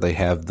movies where they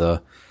have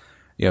the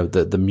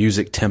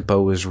music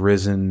tempo is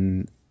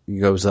risen,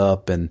 goes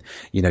up, and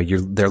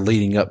they're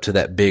leading up to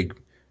that big,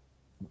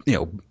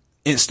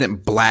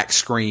 instant black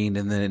screen,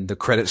 and then the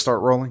credits start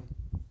rolling.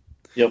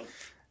 Yep.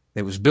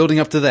 It was building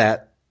up to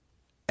that,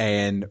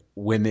 and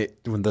when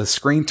the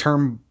screen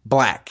turned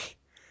black,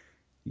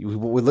 we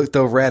looked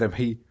over at him.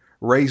 He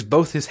raised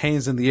both his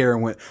hands in the air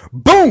and went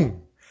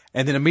boom.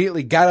 And then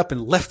immediately got up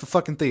and left the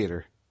fucking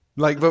theater,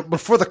 like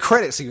before the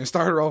credits even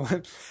started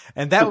rolling.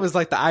 And that was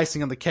like the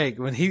icing on the cake.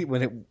 When he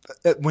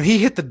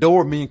hit the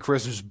door, me and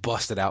Chris just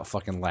busted out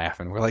fucking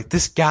laughing. We're like,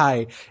 this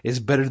guy is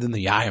better than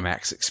the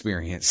IMAX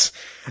experience.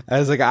 I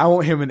was like, I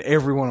want him in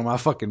every one of my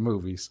fucking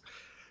movies.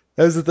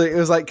 That was the thing. It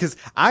was like, because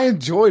I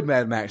enjoyed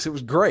Mad Max. It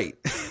was great.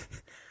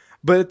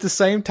 But at the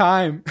same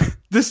time,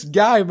 this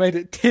guy made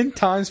it 10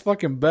 times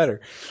fucking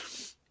better.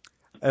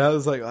 And I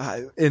was like,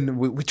 and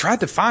we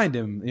tried to find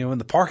him, in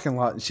the parking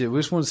lot and shit. We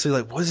just wanted to see,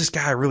 like, what does this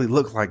guy really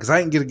look like? Because I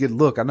didn't get a good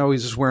look. I know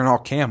he's just wearing all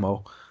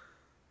camo,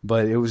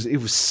 but it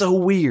was so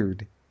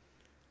weird.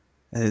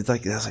 And it's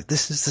like, I was like,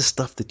 this is the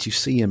stuff that you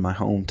see in my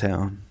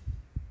hometown.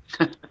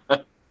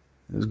 It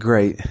was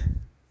great.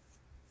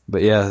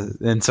 But yeah,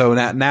 and so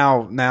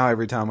now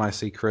every time I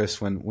see Chris,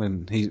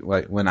 when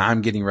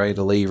I'm getting ready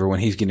to leave or when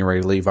he's getting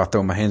ready to leave, I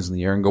throw my hands in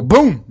the air and go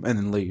boom, and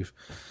then leave.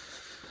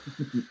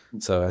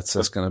 So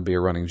that's going to be a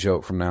running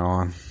joke from now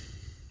on.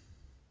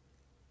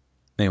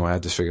 Anyway, I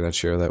just figured I'd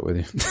share that with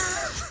you.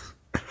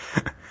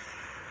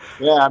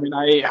 Yeah, I mean,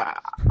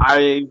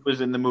 I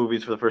was in the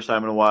movies for the first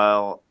time in a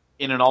while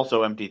in an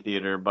also empty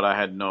theater, but I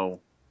had no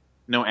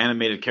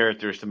animated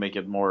characters to make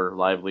it more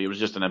lively. It was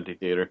just an empty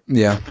theater.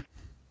 Yeah.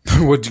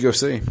 What'd you go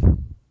see?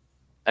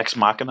 Ex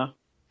Machina.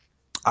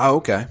 Oh,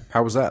 okay.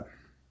 How was that?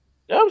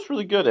 Yeah, it was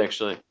really good,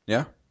 actually.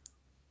 Yeah?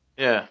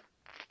 Yeah.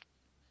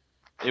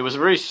 It was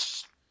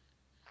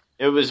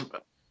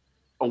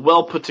a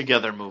well put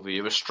together movie.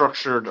 It was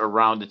structured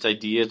around its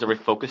ideas, a very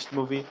focused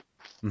movie.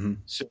 Mm-hmm.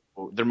 So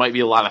there might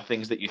be a lot of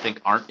things that you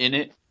think aren't in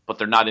it, but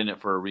they're not in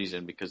it for a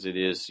reason because it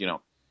is,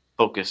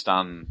 focused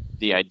on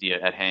the idea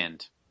at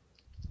hand.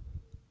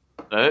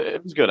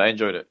 It was good. I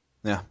enjoyed it.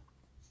 Yeah.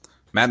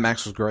 Mad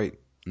Max was great.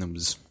 And it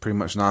was pretty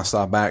much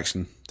nonstop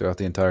action throughout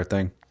the entire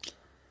thing.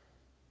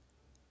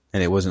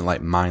 And it wasn't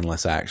like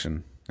mindless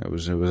action. It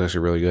was actually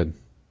really good.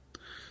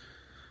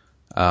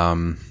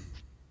 But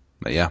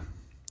yeah.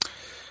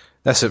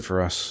 That's it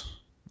for us.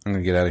 I'm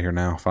gonna get out of here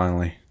now,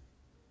 finally.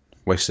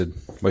 Wasted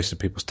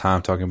people's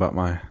time talking about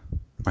my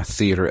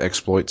theater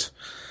exploits.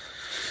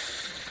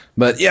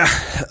 But yeah,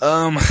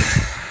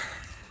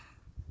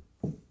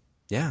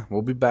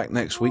 we'll be back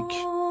next week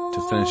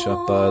to finish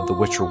up The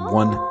Witcher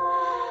 1.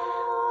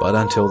 But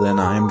until then,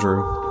 I am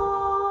Drew.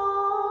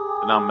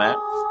 And I'm Matt.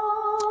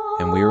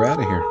 And we are out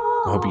of here.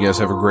 I hope you guys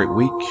have a great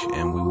week,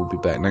 and we will be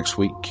back next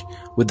week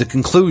with the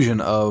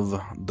conclusion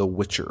of The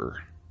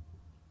Witcher.